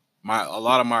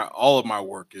 All of my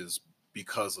work is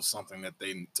because of something that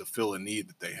they to fill a need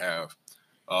that they have,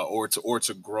 or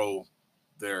to grow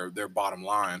their bottom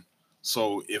line.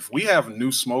 So if we have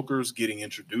new smokers getting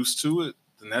introduced to it,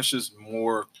 then that's just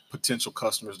more potential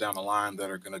customers down the line that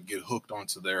are going to get hooked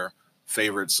onto their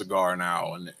favorite cigar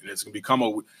now, and it's going to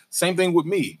become same thing with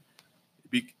me.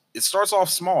 It starts off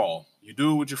small. You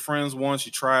do it with your friends once,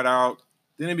 you try it out,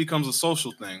 then it becomes a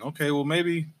social thing. Okay, well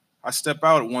maybe I step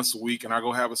out once a week and I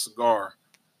go have a cigar.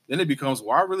 Then it becomes,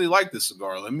 well, I really like this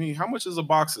cigar. How much is a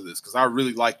box of this? Because I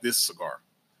really like this cigar.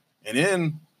 And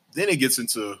then it gets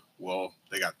into, well,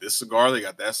 they got this cigar, they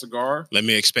got that cigar. Let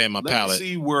me expand my palate. Let me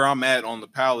see where I'm at on the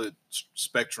palate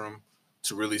spectrum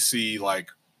to really see like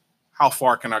how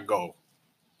far can I go?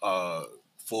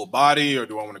 Full body, or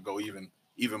do I want to go even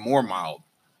more mild?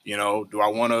 Do I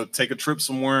want to take a trip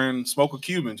somewhere and smoke a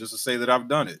Cuban just to say that I've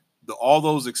done it? All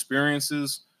those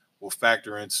experiences will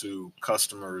factor into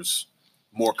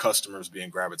more customers being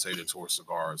gravitated towards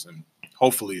cigars, and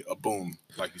hopefully a boom,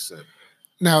 like you said.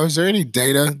 Now, is there any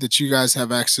data that you guys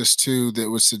have access to that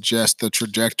would suggest the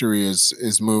trajectory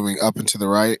is moving up and to the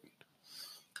right?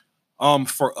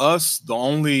 For us, the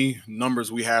only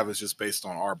numbers we have is just based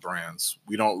on our brands.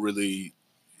 We don't really,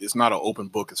 it's not an open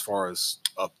book as far as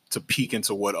to peek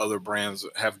into what other brands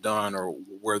have done or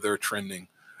where they're trending.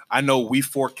 I know we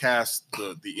forecast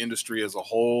the industry as a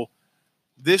whole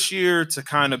this year to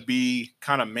kind of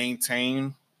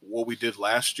maintain what we did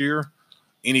last year.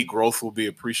 Any growth will be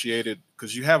appreciated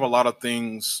because you have a lot of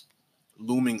things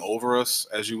looming over us,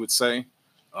 as you would say,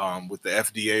 with the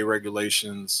FDA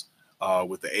regulations,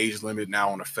 with the age limit now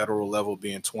on a federal level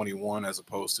being 21 as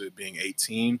opposed to it being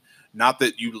 18. Not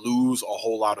that you lose a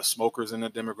whole lot of smokers in the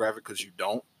demographic, because you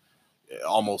don't,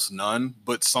 almost none.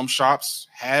 But some shops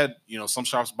in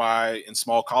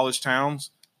small college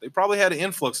towns, they probably had an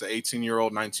influx of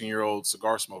 18-year-old, 19-year-old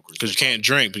cigar smokers. Because you can't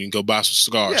drink, but you can go buy some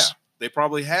cigars. Yeah, they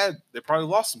probably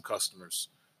lost some customers.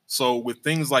 So with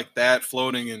things like that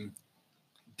floating in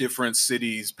different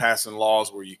cities, passing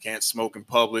laws where you can't smoke in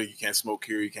public, you can't smoke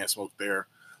here, you can't smoke there,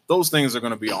 those things are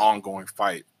going to be an ongoing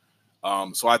fight.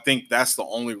 So I think that's the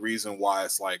only reason why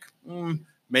it's like,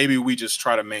 maybe we just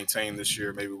try to maintain this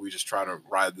year. Maybe we just try to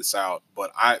ride this out.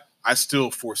 But I still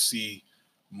foresee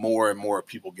more and more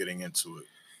people getting into it.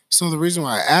 So the reason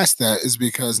why I asked that is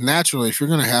because naturally, if you're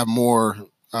going to have more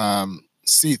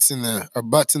butts in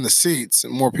the seats,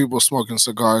 and more people smoking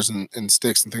cigars and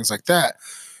sticks and things like that,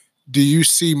 do you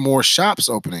see more shops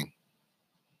opening?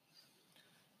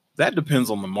 That depends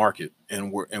on the market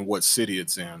and what city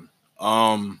it's in.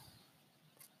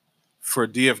 For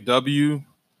DFW,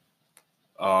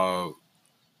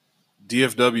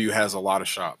 DFW has a lot of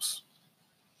shops.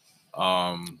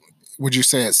 Would you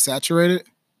say it's saturated,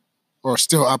 or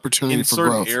still opportunity for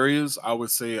growth? In certain areas, I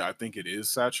would say I think it is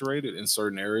saturated in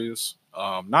certain areas.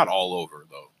 Not all over,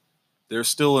 though. There's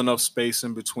still enough space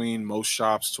in between most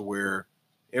shops to where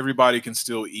everybody can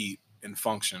still eat and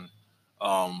function.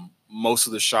 Most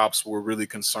of the shops were really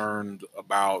concerned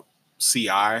about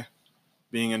CI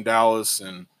being in Dallas,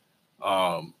 and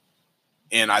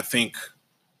I think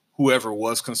whoever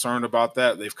was concerned about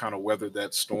that, they've kind of weathered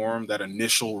that storm, that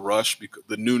initial rush, because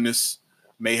the newness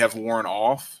may have worn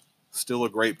off. Still a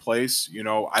great place.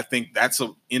 I think that's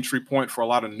an entry point for a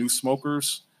lot of new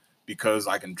smokers, because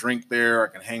I can drink there,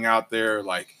 I can hang out there.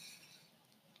 Like,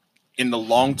 in the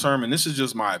long term, and this is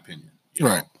just my opinion,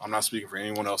 right? I'm not speaking for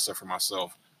anyone else except for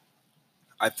myself.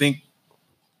 I think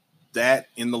that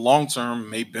in the long term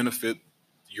may benefit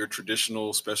your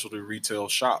traditional specialty retail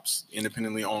shops,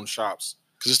 independently owned shops.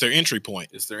 Because it's their entry point.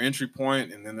 It's their entry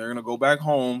point, and then they're going to go back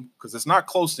home because it's not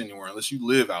close to anywhere unless you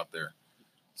live out there.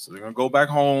 So they're going to go back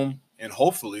home, and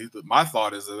hopefully, my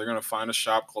thought is that they're going to find a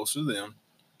shop closer to them.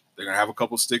 They're going to have a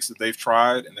couple sticks that they've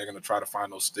tried, and they're going to try to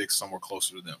find those sticks somewhere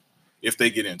closer to them if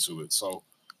they get into it. So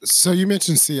you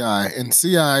mentioned CI, and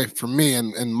CI for me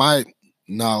and my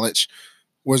knowledge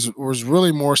was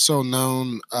really more so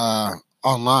known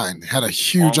online. Had a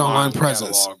huge online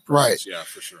presence, right? Yeah,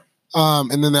 for sure.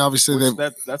 And then obviously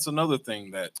that's another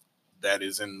thing that that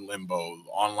is in limbo.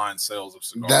 Online sales of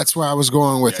cigars. That's where I was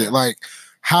going with Yeah. it. Like,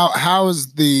 how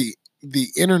is the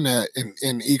internet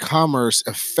and e-commerce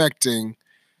affecting,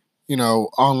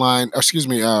 online,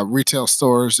 retail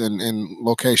stores and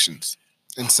locations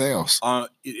and sales?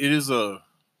 It is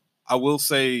I will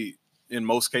say in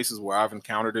most cases where I've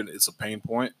encountered it, it's a pain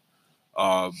point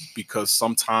because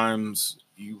sometimes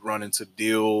you run into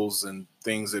deals and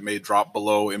things that may drop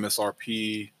below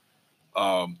MSRP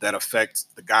that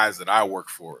affect the guys that I work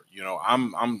for.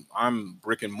 I'm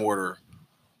brick and mortar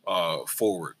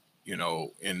forward.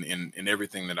 In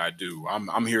everything that I do,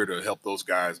 I'm here to help those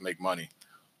guys make money.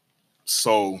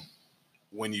 So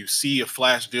when you see a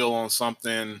flash deal on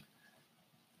something,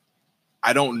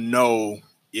 I don't know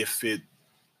if it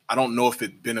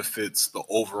benefits the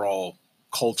overall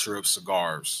culture of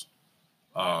cigars.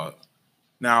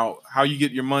 Now, how you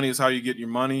get your money is how you get your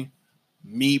money.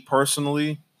 Me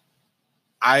personally,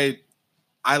 I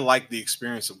like the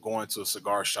experience of going to a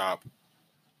cigar shop,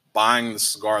 buying the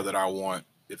cigar that I want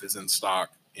if it's in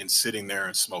stock, and sitting there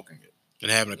and smoking it.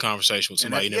 And having a conversation with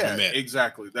somebody you never met.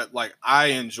 Exactly. That, like, I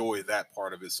enjoy that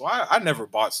part of it. So I never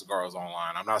bought cigars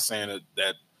online. I'm not saying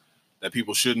that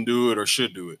people shouldn't do it or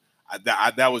should do it.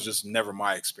 That was just never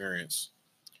my experience.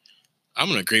 I'm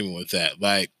in agreement with that.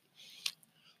 Like,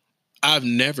 I've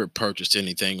never purchased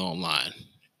anything online.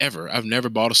 Ever. I've never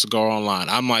bought a cigar online.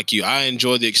 I'm like you. I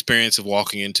enjoy the experience of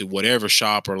walking into whatever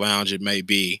shop or lounge it may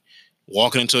be,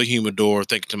 walking into a humidor,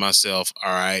 thinking to myself,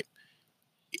 all right,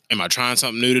 am I trying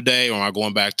something new today, or am I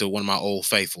going back to one of my old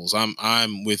faithfuls?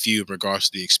 I'm with you in regards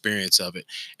to the experience of it.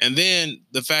 And then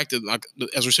the fact that, like,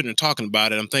 as we're sitting here talking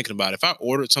about it, I'm thinking about if I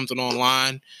ordered something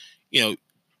online,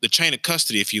 the chain of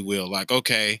custody, if you will, like,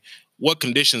 okay, what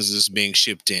conditions is this being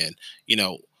shipped in?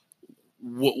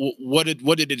 What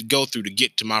did it go through to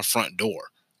get to my front door?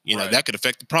 Right. That could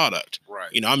affect the product.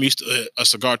 Right. I'm used to a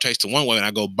cigar tasting one way, and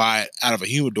I go buy it out of a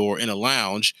humidor in a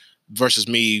lounge versus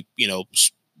me,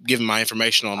 giving my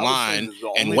information online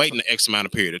and waiting an X amount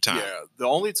of period of time. Yeah, the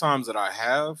only times that I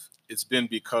have, it's been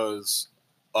because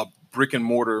a brick and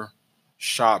mortar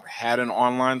shop had an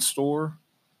online store,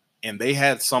 and they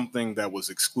had something that was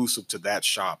exclusive to that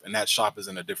shop, and that shop is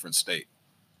in a different state.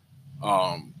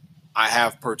 I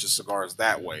have purchased cigars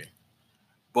that way,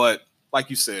 but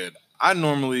like you said, I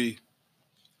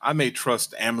may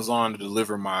trust Amazon to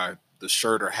deliver the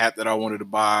shirt or hat that I wanted to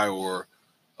buy, or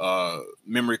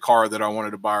memory card that I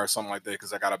wanted to buy, or something like that,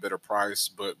 because I got a better price.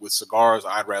 But with cigars,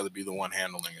 I'd rather be the one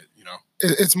handling it.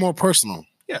 It's more personal.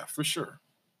 Yeah, for sure.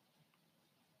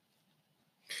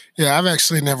 Yeah, I've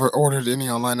actually never ordered any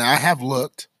online. Now, I have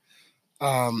looked,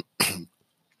 and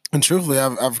truthfully,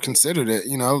 I've considered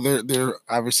it. They're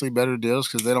obviously better deals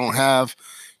because they don't have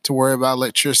to worry about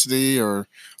electricity or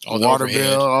all the water overhead.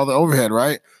 bill, all the overhead,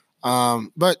 right?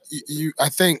 But I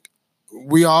think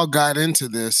we all got into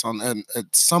this at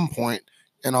some point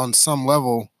and on some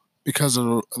level because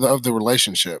of the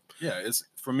relationship. Yeah,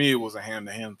 for me, it was a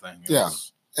hand-to-hand thing.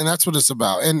 And that's what it's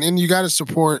about. And you got to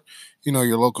support,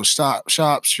 your local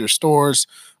shops, your stores,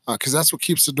 because that's what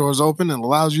keeps the doors open and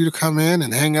allows you to come in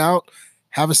and hang out,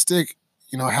 have a stick,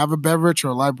 have a beverage or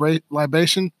a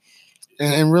libation,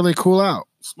 and really cool out.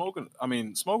 Smoking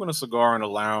a cigar in a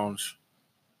lounge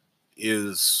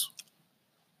to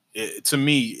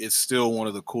me, it's still one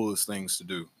of the coolest things to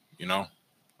do,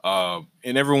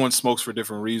 and everyone smokes for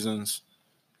different reasons.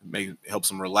 It may help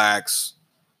them relax,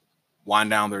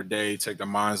 wind down their day, take their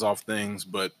minds off things.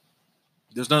 But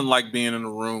there's nothing like being in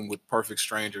a room with perfect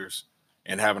strangers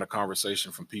and having a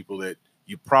conversation from people that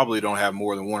you probably don't have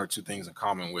more than one or two things in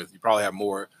common with. You probably have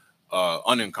more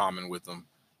in common with them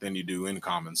than you do in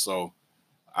common. So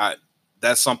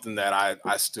that's something that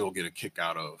I still get a kick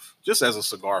out of, just as a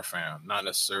cigar fan, not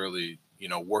necessarily,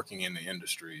 working in the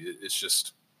industry. It's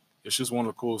just one of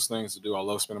the coolest things to do. I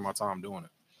love spending my time doing it.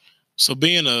 So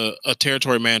being a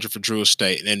territory manager for Drew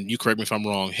Estate, and you correct me if I'm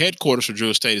wrong, headquarters for Drew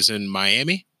Estate is in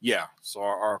Miami? Yeah. So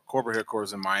our corporate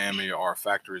headquarters in Miami, our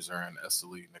factories are in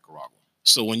Esteli, Nicaragua.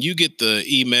 So when you get the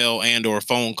email and or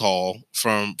phone call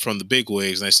from the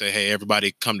bigwigs and they say, hey,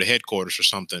 everybody come to headquarters or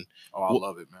something. Oh, I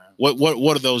love it, man.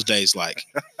 What are those days like?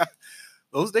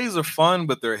 Those days are fun,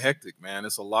 but they're hectic, man.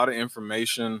 It's a lot of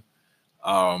information.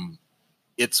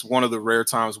 It's one of the rare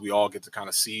times we all get to kind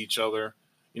of see each other,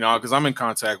 because I'm in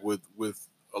contact with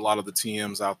a lot of the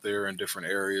TMs out there in different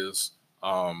areas.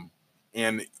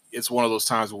 And it's one of those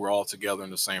times where we're all together in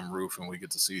the same roof and we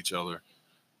get to see each other,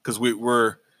 because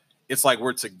it's like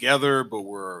we're together, but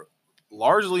we're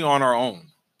largely on our own,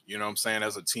 what I'm saying,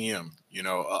 as a TM,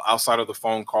 outside of the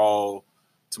phone call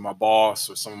to my boss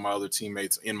or some of my other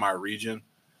teammates in my region.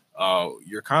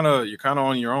 You're kind of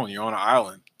on your own. You're on an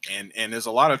island, And there's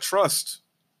a lot of trust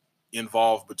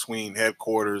involved between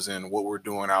headquarters and what we're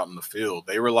doing out in the field.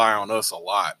 They rely on us a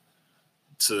lot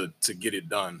to get it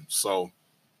done. So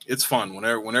it's fun.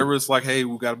 Whenever it's like, hey,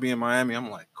 we got to be in Miami, I'm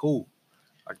like, cool.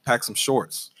 I can pack some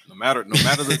shorts. No matter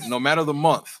the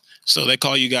month. So they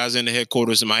call you guys into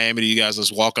headquarters in Miami. Do you guys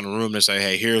just walk in a room and say,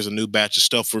 hey, here's a new batch of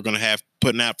stuff we're going to have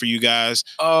putting out for you guys?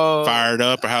 Fired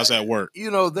up, or how's that work?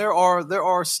 There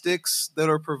are sticks that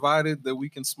are provided that we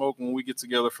can smoke when we get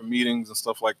together for meetings and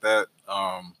stuff like that.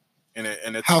 And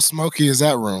it's, How smoky is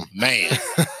that room? Man.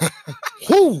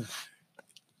 Whoo!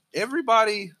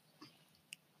 Everybody,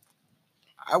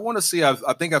 I want to see. I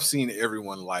think I've seen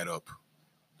everyone light up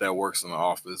that works in the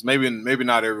office. Maybe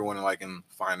not everyone in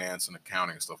finance and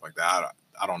accounting and stuff like that.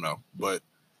 I don't know, but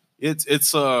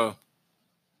it's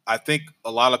I think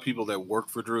a lot of people that work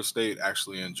for Drew Estate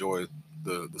actually enjoy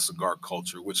the cigar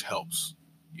culture, which helps.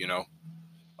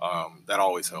 That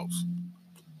always helps.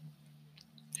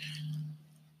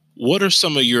 What are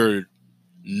some of your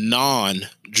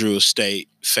non-Drew Estate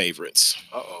favorites?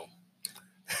 Uh-oh.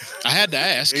 I had to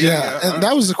ask. Yeah, and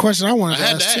that was the question I wanted to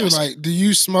ask too. ask. Like, do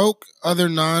you smoke other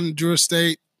non-Drew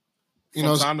Estate,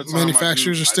 From time to time,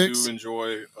 manufacturers or sticks? I do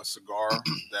enjoy a cigar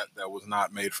that was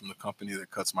not made from the company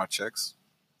that cuts my checks.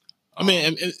 I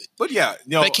mean, but yeah,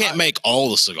 they can't make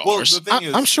all the cigars. Well, the thing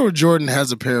is, I'm sure Jordan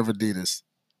has a pair of Adidas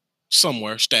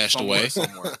somewhere stashed away.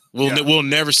 Somewhere. We'll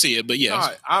never see it, but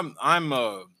yes. No, I'm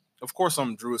of course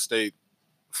I'm Drew Estate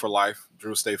for life,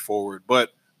 Drew Estate forward.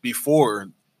 But before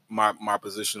my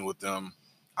position with them,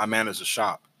 I managed a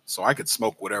shop, so I could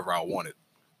smoke whatever I wanted.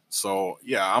 So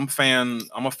yeah, I'm a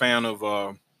fan of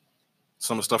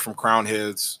some of the stuff from Crown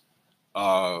Heads,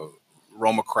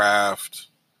 Roma Craft.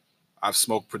 I've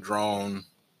smoked Padron,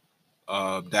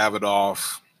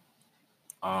 Davidoff.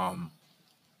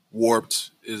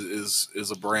 Warped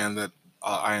is a brand that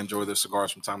I enjoy their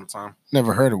cigars from time to time.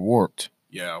 Never heard of Warped.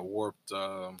 Yeah, Warped.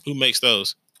 Who makes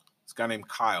those? This guy named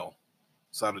Kyle.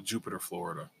 It's out of Jupiter,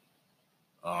 Florida.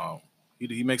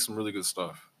 He makes some really good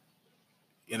stuff.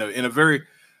 In a very,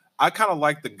 I kind of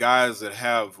like the guys that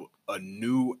have a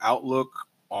new outlook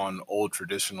on old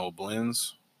traditional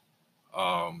blends.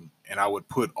 And I would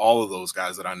put all of those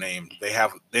guys that I named.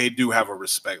 They do have a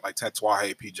respect, like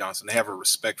Tatuaje P. Johnson. They have a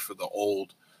respect for the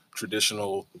old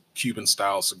traditional Cuban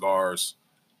style cigars,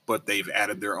 but they've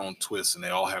added their own twists and they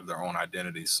all have their own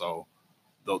identity. So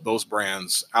those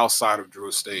brands outside of Drew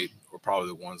Estate are probably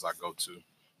the ones I go to.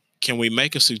 Can we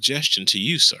make a suggestion to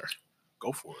you, sir?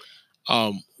 Go for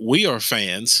it. We are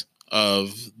fans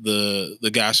of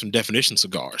the guys from Definition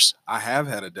Cigars. I have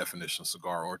had a Definition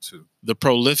cigar or two. The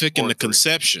Prolific and the 3.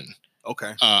 Conception.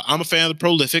 Okay. I'm a fan of the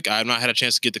Prolific. I have not had a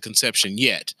chance to get the Conception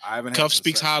yet. I haven't. Cuff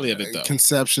speaks highly of it, though. The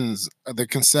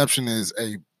Conception is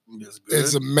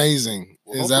amazing.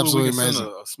 Well, it's absolutely amazing.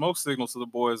 Send a smoke signal to the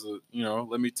boys.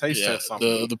 Let me taste test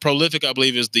something. The Prolific, I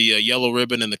believe, is the yellow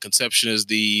ribbon, and the Conception is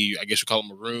the, I guess you call it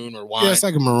maroon or wine. Yeah, it's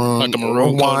like a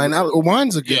maroon wine.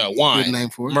 Wine's a good, wine. good name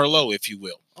for it. Merlot, if you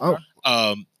will. Oh.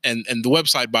 And the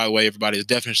website, by the way, everybody, is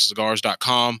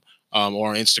definitionscigars.com. Or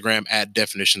on Instagram at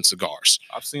Definition Cigars.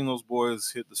 I've seen those boys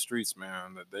hit the streets,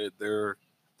 man. They're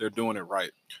doing it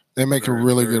right. They make a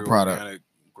really good product. Organic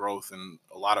growth, and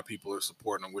a lot of people are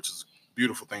supporting them, which is a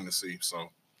beautiful thing to see. So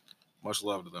much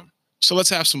love to them. So let's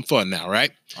have some fun now,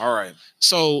 right? All right.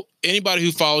 So anybody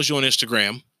who follows you on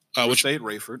Instagram, Drew Estate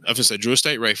Rayford. I was gonna say Drew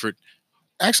Estate Rayford.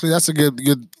 Actually, that's a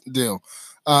good deal.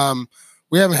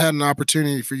 We haven't had an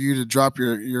opportunity for you to drop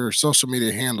your social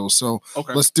media handles. So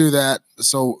Let's do that.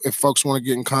 So if folks want to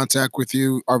get in contact with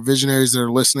you, our visionaries that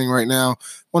are listening right now,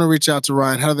 want to reach out to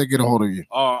Ryan, how do they get a hold of you?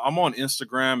 I'm on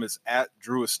Instagram. It's at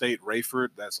Drew Estate Rayford.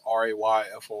 That's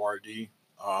Rayford.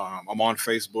 I'm on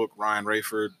Facebook, Ryan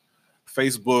Rayford.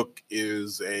 Facebook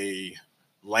is a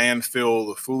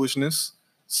landfill of foolishness.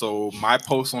 So my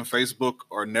posts on Facebook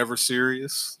are never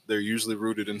serious. They're usually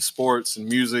rooted in sports and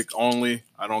music only.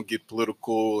 I don't get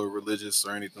political or religious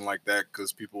or anything like that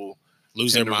because people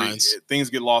lose their minds. Things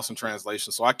get lost in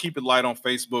translation. So I keep it light on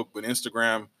Facebook, but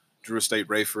Instagram, Drew Estate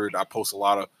Rayford. I post a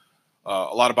lot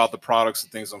about the products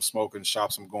and things I'm smoking,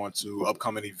 shops I'm going to,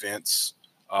 upcoming events,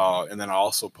 and then I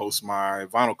also post my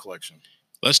vinyl collection.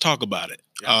 Let's talk about it.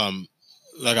 Yeah.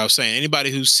 Like I was saying, anybody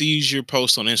who sees your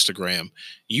post on Instagram,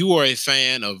 you are a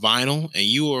fan of vinyl and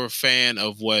you are a fan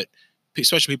of what,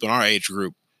 especially people in our age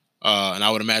group, and I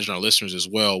would imagine our listeners as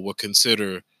well, would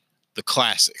consider the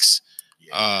classics.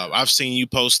 Yeah. I've seen you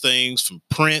post things from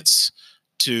Prince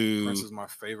to... Prince is my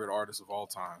favorite artist of all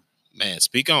time. Man,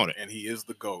 speak on it. And he is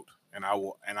the GOAT. And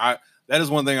that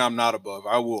is one thing I'm not above.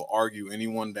 I will argue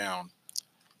anyone down.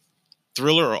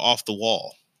 Thriller or Off the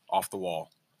Wall? Off the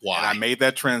Wall. Why? And I made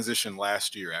that transition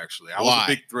last year, actually. I was Why? a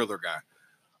big Thriller guy.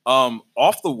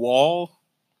 Off the Wall,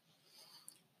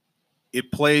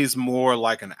 it plays more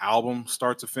like an album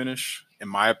start to finish, in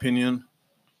my opinion.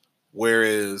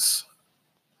 Whereas,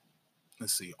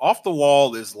 let's see, Off the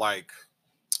Wall is like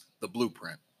the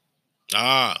blueprint.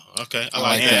 Ah, okay. I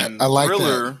like that. that. I like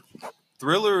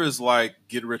Thriller is like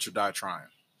Get Rich or Die Trying.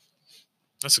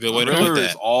 That's a good way to put Thriller that.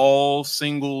 is all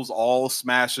singles, all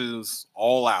smashes,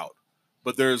 all out.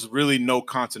 But there's really no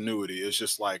continuity. It's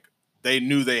just like they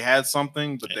knew they had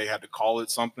something, but they had to call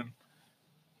it something.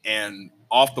 And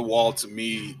Off the Wall to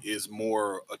me is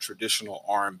more a traditional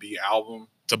R&B album.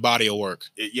 It's a body of work.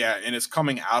 And it's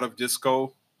coming out of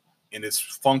disco, and it's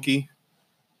funky.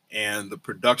 And the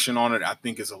production on it, I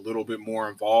think, is a little bit more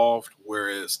involved.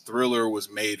 Whereas Thriller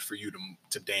was made for you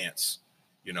to dance,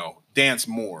 dance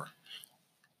more.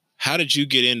 How did you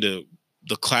get into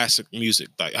the classic music?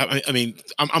 Like, I mean,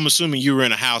 I'm assuming you were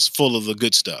in a house full of the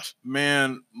good stuff.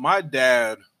 Man, my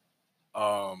dad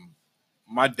has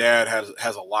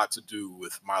a lot to do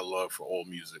with my love for old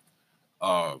music.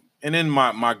 And then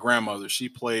my grandmother, she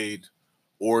played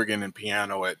organ and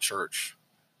piano at church.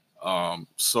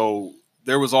 So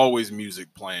there was always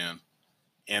music playing.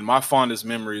 And my fondest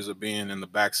memories of being in the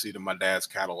backseat of my dad's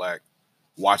Cadillac,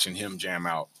 watching him jam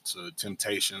out to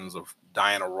Temptations of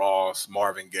Diana Ross,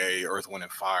 Marvin Gaye, Earth, Wind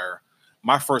 & Fire.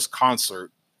 My first concert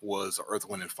was an Earth,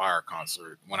 Wind & Fire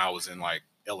concert when I was in like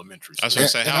elementary school. I was going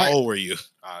to say, how old were you?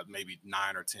 Maybe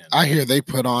 9 or 10. I hear they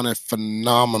put on a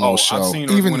phenomenal show. I've seen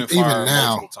even Earth, Wind & Fire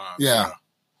now. multiple times. Yeah.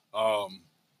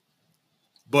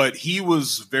 But he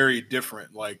was very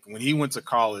different. Like when he went to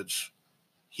college,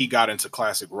 he got into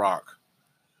classic rock.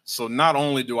 So not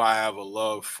only do I have a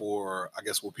love for, I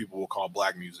guess, what people will call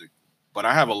black music, but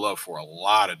I have a love for a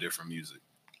lot of different music.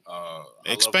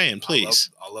 Expand, please.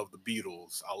 I love the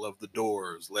Beatles. I love the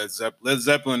Doors. Led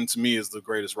Zeppelin to me is the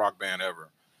greatest rock band ever.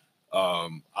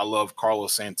 I love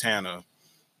Carlos Santana.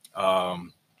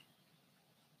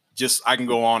 Just I can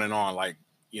go on and on. Like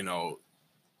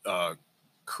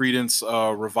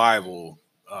Creedence Revival,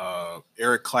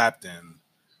 Eric Clapton,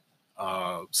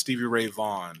 Stevie Ray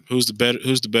Vaughan. Who's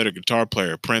the better guitar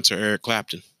player, Prince or Eric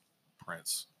Clapton?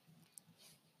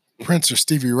 Prince or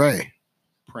Stevie Ray?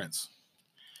 Prince.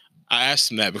 I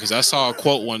asked him that because I saw a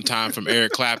quote one time from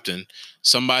Eric Clapton.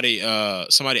 Somebody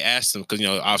asked him, because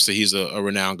obviously he's a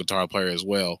renowned guitar player as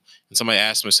well, and somebody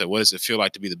asked him and said, "What does it feel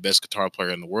like to be the best guitar player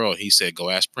in the world?" He said, "Go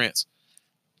ask Prince."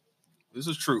 This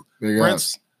is true.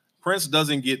 Prince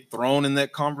doesn't get thrown in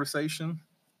that conversation.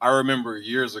 I remember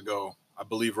years ago, I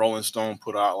believe Rolling Stone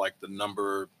put out like the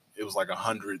number. It was like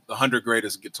 100, the 100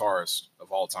 greatest guitarists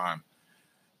of all time,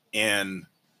 and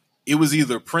it was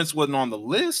either Prince wasn't on the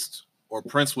list or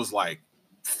Prince was like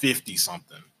 50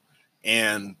 something.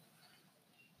 And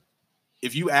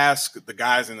if you ask the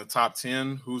guys in the top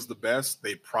 10 who's the best,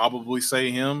 they probably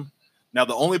say him. Now,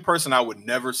 the only person I would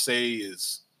never say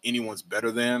is anyone's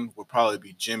better than would probably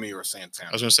be Jimmy or Santana.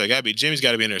 I was going to say, Jimmy's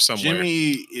got to be in there somewhere.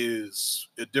 Jimmy is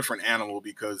a different animal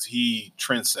because he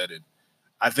trendsetted.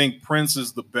 I think Prince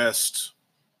is the best.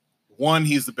 One,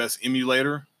 he's the best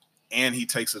emulator, and he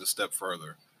takes it a step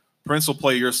further. Prince will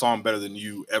play your song better than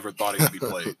you ever thought it could be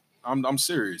played. I'm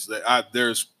serious.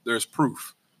 There's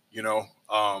proof,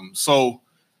 So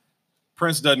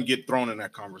Prince doesn't get thrown in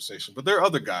that conversation. But there are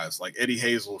other guys like Eddie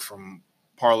Hazel from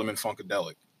Parliament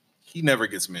Funkadelic. He never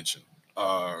gets mentioned.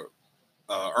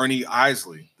 Ernie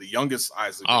Isley, the youngest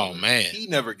Isley brother, man, he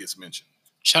never gets mentioned.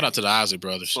 Shout out to the Isley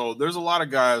brothers. So there's a lot of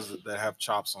guys that have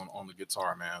chops on the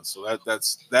guitar, man. So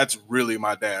that's really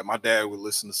my dad. My dad would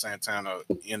listen to Santana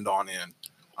end on end.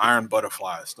 Iron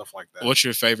Butterfly, stuff like that. What's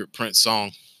your favorite Prince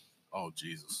song? Oh,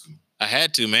 Jesus. I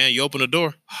had to, man. You opened the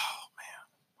door. Oh, man.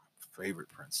 My favorite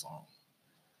Prince song.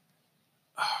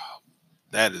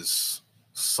 That is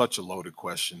such a loaded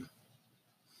question.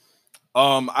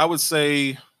 I would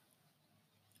say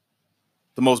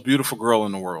The Most Beautiful Girl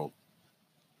in the World.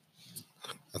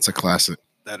 That's a classic.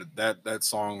 That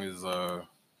song is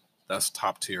that's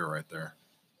top tier right there.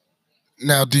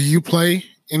 Now, do you play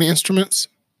any instruments?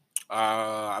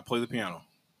 I play the piano.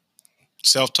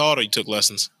 Self-taught or you took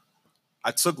lessons?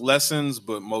 I took lessons,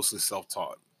 but mostly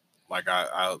self-taught. Like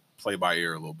I play by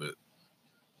ear a little bit.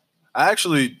 I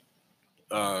actually,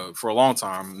 for a long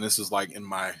time, and this is like in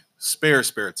my spare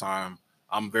time,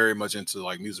 I'm very much into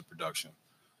like music production.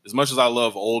 As much as I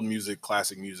love old music,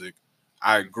 classic music,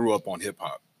 I grew up on hip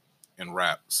hop and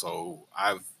rap. So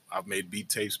I've made beat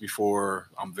tapes before.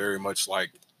 I'm very much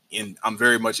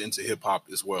into hip hop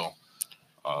as well.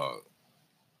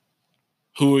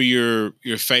 Who are your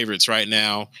favorites right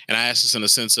now? And I ask this in the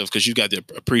sense of, because you got the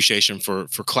appreciation for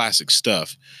classic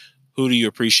stuff. who do you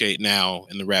appreciate now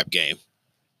in the rap game?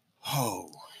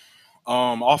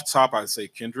 Off top, I'd say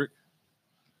Kendrick.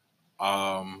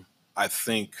 I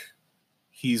think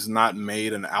he's not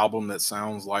made an album that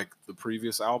sounds like the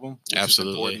previous album, which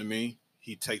Absolutely. is important to me.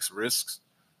 He takes risks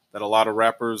that a lot of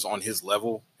rappers on his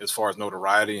level, as far as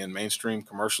notoriety and mainstream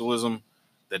commercialism,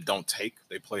 that don't take.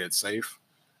 They play it safe.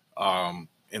 And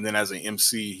then as an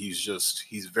MC,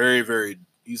 he's very, very,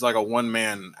 he's like a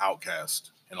one-man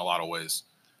outcast in a lot of ways.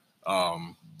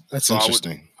 That's so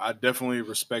interesting. I definitely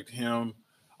respect him.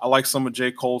 I like some of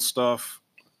J. Cole's stuff.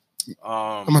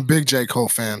 I'm a big J. Cole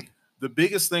fan. The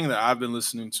biggest thing that I've been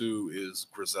listening to is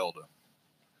Griselda.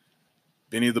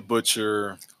 Benny the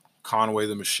Butcher, Conway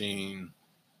the Machine,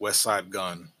 West Side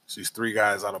Gun. So these three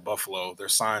guys out of Buffalo, they're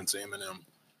signed to Eminem.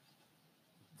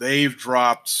 They've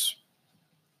dropped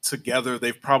together,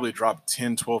 they've probably dropped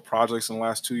 10, 12 projects in the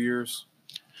last 2 years.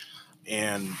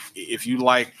 And if you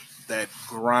like that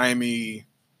grimy,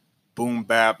 boom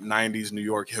bap, 90s New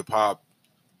York hip hop,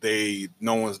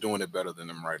 no one's doing it better than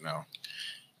them right now.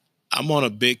 I'm on a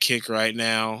big kick right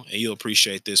now, and you'll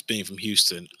appreciate this being from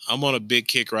Houston. I'm on a big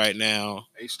kick right now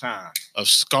H-Time. of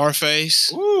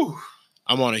Scarface. Ooh.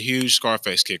 I'm on a huge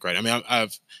Scarface kick right now. I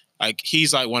mean,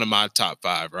 he's like one of my top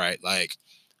 5, right? Like,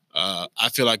 I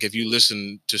feel like if you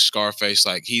listen to Scarface,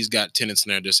 like he's got tenets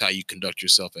in there, just how you conduct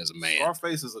yourself as a man.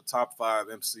 Scarface is a top 5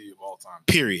 MC of all time.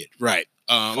 Period. Right.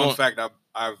 Fun fact,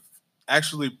 I've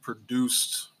actually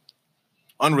produced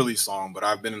unreleased song, but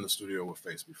I've been in the studio with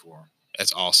Face before.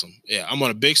 That's awesome. Yeah, I'm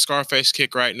on a big Scarface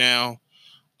kick right now.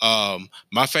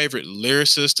 My favorite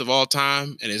lyricist of all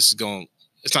time, and it's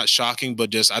not shocking,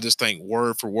 but I just think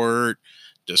word for word,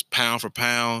 just pound for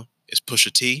pound, is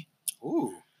Pusha T.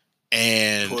 Ooh.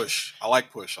 And Push. I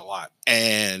like Push a lot.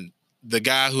 And the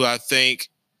guy who I think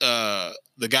is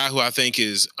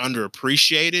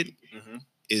underappreciated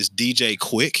is DJ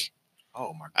Quick.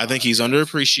 Oh my God. I think he's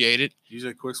underappreciated.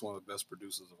 DJ Quick's one of the best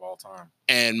producers of all time.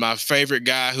 And my favorite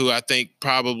guy who I think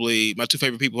my 2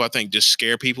 favorite people who I think just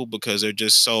scare people because they're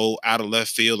just so out of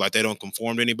left field, like they don't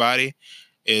conform to anybody,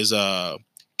 is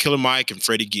Killer Mike and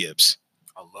Freddie Gibbs.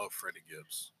 I love Freddie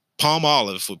Gibbs. Palm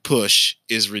Olive with Push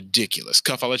is ridiculous.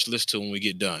 Cuff, I'll let you listen to it when we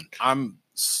get done. I'm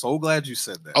so glad you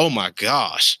said that. Oh my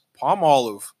gosh. Palm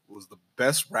Olive was the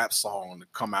best rap song to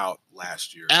come out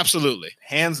last year. Absolutely.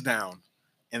 Hands down.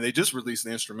 And they just released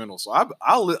the instrumental. So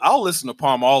I'll listen to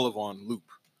Palm Olive on loop.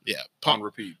 Yeah. On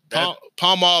repeat.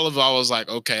 Palm Olive, I was like,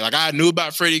 okay. Like I knew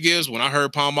about Freddie Gibbs. When I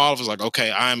heard Palm Olive, I was like,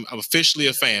 okay, I'm officially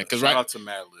a fan. Shout out to Madlib,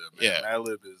 man. Yeah.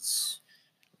 Madlib is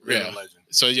really a legend.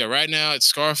 So yeah, right now it's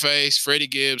Scarface, Freddie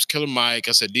Gibbs, Killer Mike.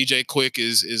 I said DJ Quick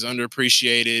is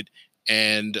underappreciated.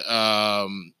 And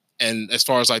as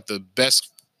far as like the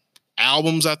best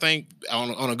albums, I think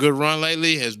on a good run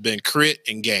lately has been Crit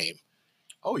and Game.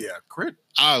 Oh yeah, Crit.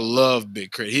 I love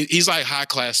Big Crit. He's like high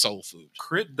class soul food.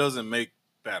 Crit doesn't make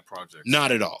bad projects.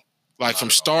 Not at all. Like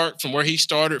from where he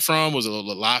started from was a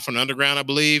little Live from the Underground, I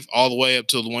believe, all the way up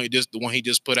to the one he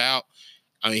just put out.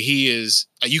 I mean, he is.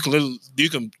 You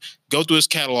can go through his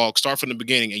catalog, start from the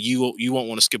beginning, and you won't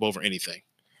want to skip over anything.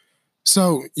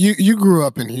 So you grew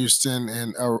up in Houston,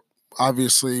 and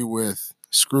obviously with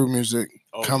Screw music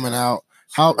coming out.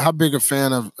 How big a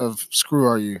fan of Screw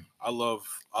are you? I love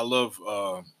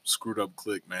Screwed Up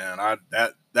Click, man.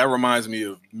 That reminds me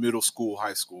of middle school,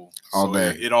 high school. All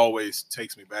day. It always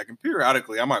takes me back. And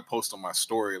periodically I might post on my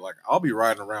story, like I'll be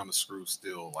riding around the Screw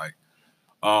still. Like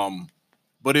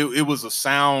but it was a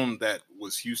sound that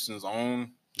was Houston's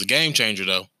own. The game changer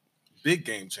though. Big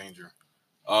game changer.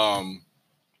 And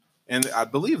I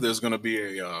believe there's gonna be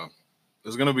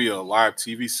a live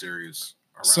TV series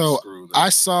around Screw. I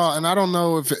saw, and I don't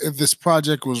know if this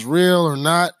project was real or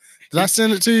not. Did I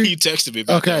send it to you? He texted me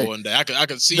about that one day. I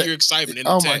could see your excitement in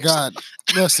the text. Oh my God.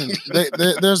 Listen,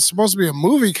 there's supposed to be a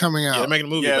movie coming out. Yeah, they're making a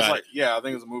movie about it. Yeah, I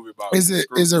think it's a movie about it.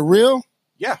 Is it real?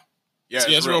 Yeah. Yeah,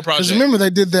 it's a real project. Because remember they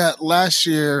did that last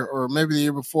year or maybe the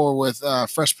year before with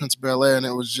Fresh Prince of Bel-Air, and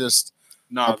it was just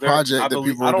a project that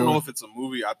people were I don't doing. know if it's a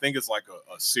movie. I think it's like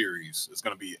a series. It's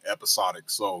going to be episodic.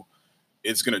 So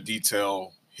it's going to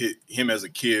detail him as a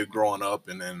kid growing up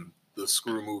and then the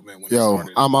Screw movement. When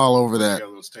I'm all over that.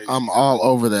 I'm all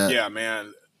over that. Yeah,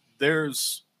 man.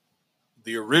 There's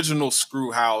the original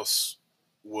Screw house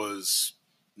was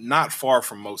not far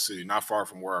from Mo City, not far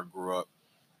from where I grew up.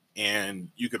 And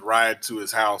you could ride to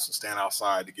his house and stand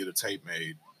outside to get a tape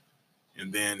made.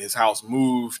 And then his house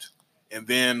moved. And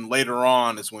then later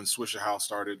on is when Swisher House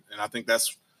started. And I think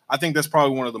that's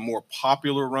probably one of the more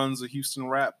popular runs of Houston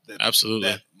rap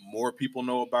that more people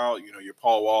know about. You know, your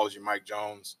Paul Walls, your Mike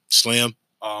Jones. Slim.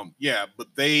 Yeah, but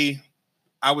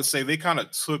I would say they kind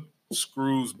of took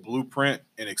Screw's blueprint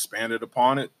and expanded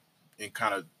upon it and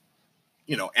kind of,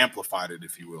 amplified it,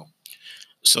 if you will.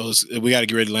 So we got to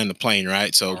get ready to land the plane,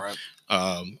 right? So All right.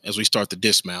 As we start the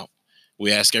dismount,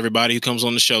 we ask everybody who comes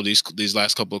on the show these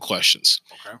last couple of questions.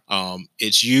 Okay.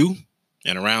 It's you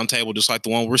and a round table just like the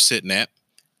one we're sitting at,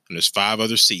 and there's 5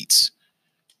 other seats.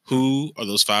 Who are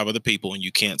those 5 other people? And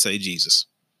you can't say Jesus.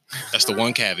 That's the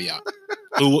one caveat.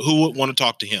 Who would want to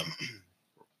talk to him?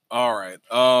 All right.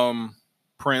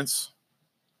 Prince.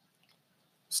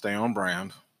 Stay on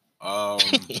brand.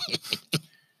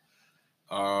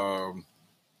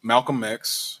 Malcolm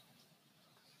X.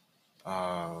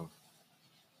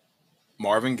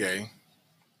 Marvin Gaye.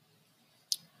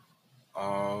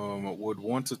 Would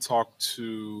want to talk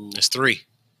to. That's 3.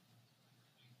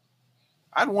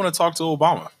 I'd want to talk to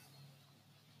Obama.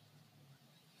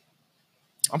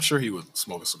 I'm sure he would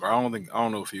smoke a cigar. I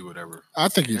don't know if he would ever. I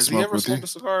think he'd Has he smoke ever with you. smoked a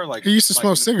cigar? Like He used to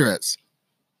smoke cigarettes.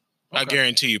 I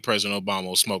guarantee you, President Obama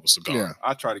will smoke a cigar. Yeah.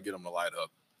 I try to get him to light up.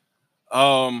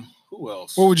 Who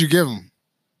else? What would you give him?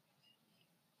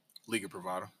 Legal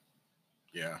provider.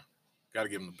 Yeah, got to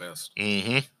give him the best.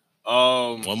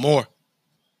 Mm-hmm. One more.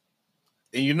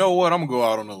 And you know what? I'm gonna go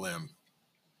out on a limb.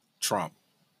 Trump.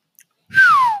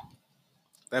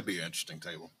 That'd be an interesting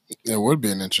table. It would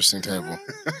be an interesting table.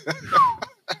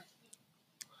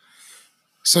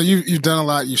 So you've done a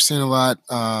lot. You've seen a lot.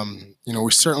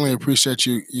 We certainly appreciate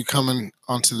you coming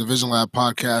onto the Vision Lab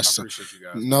podcast. I appreciate you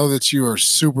guys. Know that you are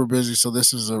super busy, so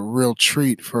this is a real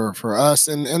treat for us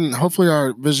and hopefully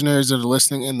our visionaries that are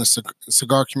listening in the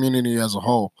cigar community as a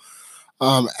whole.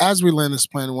 As we land this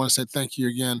plane, I want to say thank you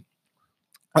again.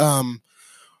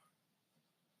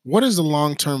 What is the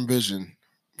long-term vision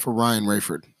for Ryan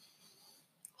Rayford?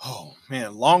 Oh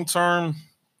man, long term,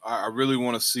 I really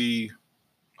want to see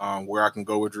where I can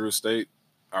go with Drew Estate.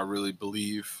 I really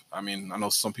believe. I mean, I know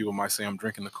some people might say I'm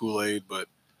drinking the Kool-Aid, but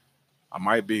I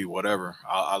might be. Whatever.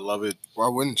 I love it. Why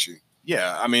wouldn't you?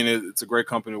 Yeah, I mean, it's a great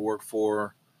company to work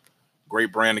for,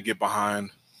 great brand to get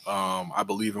behind. I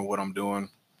believe in what I'm doing,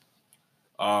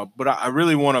 but I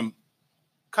really want to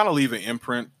kind of leave an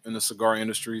imprint in the cigar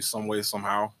industry some way,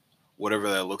 somehow,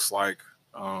 whatever that looks like.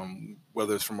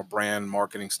 Whether it's from a brand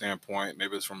marketing standpoint,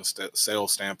 maybe it's from a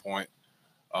sales standpoint.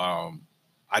 I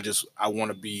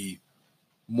want to be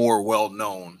more well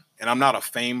known, and I'm not a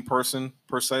fame person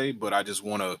per se, but I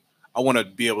want to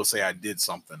be able to say I did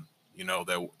something,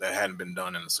 that hadn't been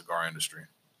done in the cigar industry.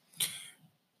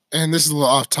 And this is a little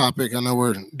off topic. I know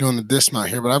we're doing the dismount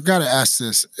here, but I've got to ask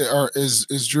this: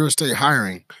 is Drew Estate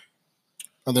hiring?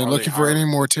 Are they looking for any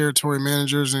more territory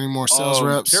managers, any more sales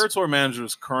reps? Territory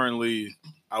managers currently,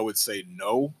 I would say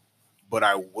no, but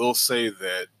I will say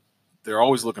that they're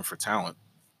always looking for talent.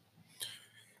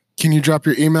 Can you drop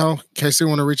your email in case they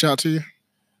want to reach out to you?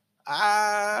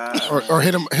 Or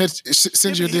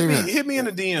send you a DM. Hit me in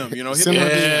a DM. Send him a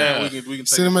DM. We can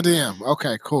send him a DM.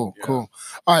 Okay, cool. All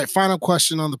right, final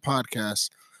question on the podcast.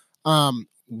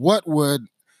 What would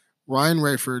Ryan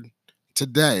Rayford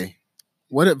today?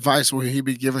 What advice would he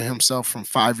be giving himself from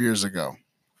 5 years ago?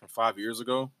 From 5 years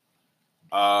ago,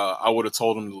 I would have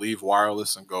told him to leave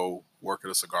wireless and go work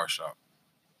at a cigar shop.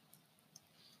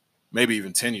 Maybe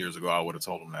even 10 years ago, I would have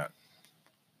told him that.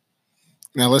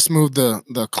 Now let's move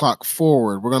the clock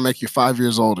forward. We're gonna make you 5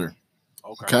 years older.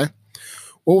 Okay.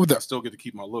 What would I still get to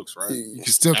keep my looks, right? You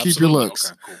can still keep your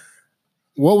looks. Okay, cool.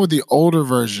 What would the older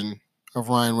version of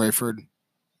Ryan Rayford?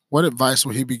 What advice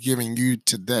would he be giving you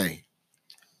today?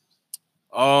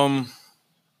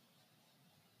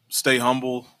 Stay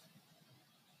humble.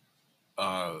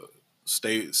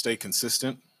 Stay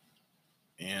consistent,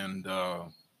 and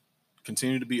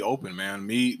continue to be open, man.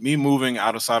 Me moving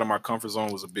outside of my comfort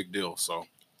zone was a big deal, so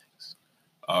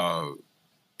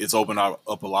it's opened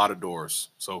up a lot of doors.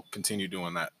 So continue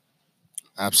doing that.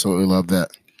 Absolutely love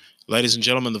that. Ladies and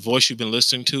gentlemen, the voice you've been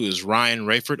listening to is Ryan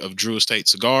Rayford of Drew Estate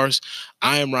Cigars.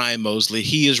 I am Ryan Mosley.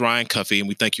 He is Ryan Cuffey, and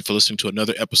we thank you for listening to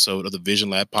another episode of the Vision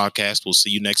Lab podcast. We'll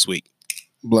see you next week.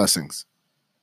 Blessings.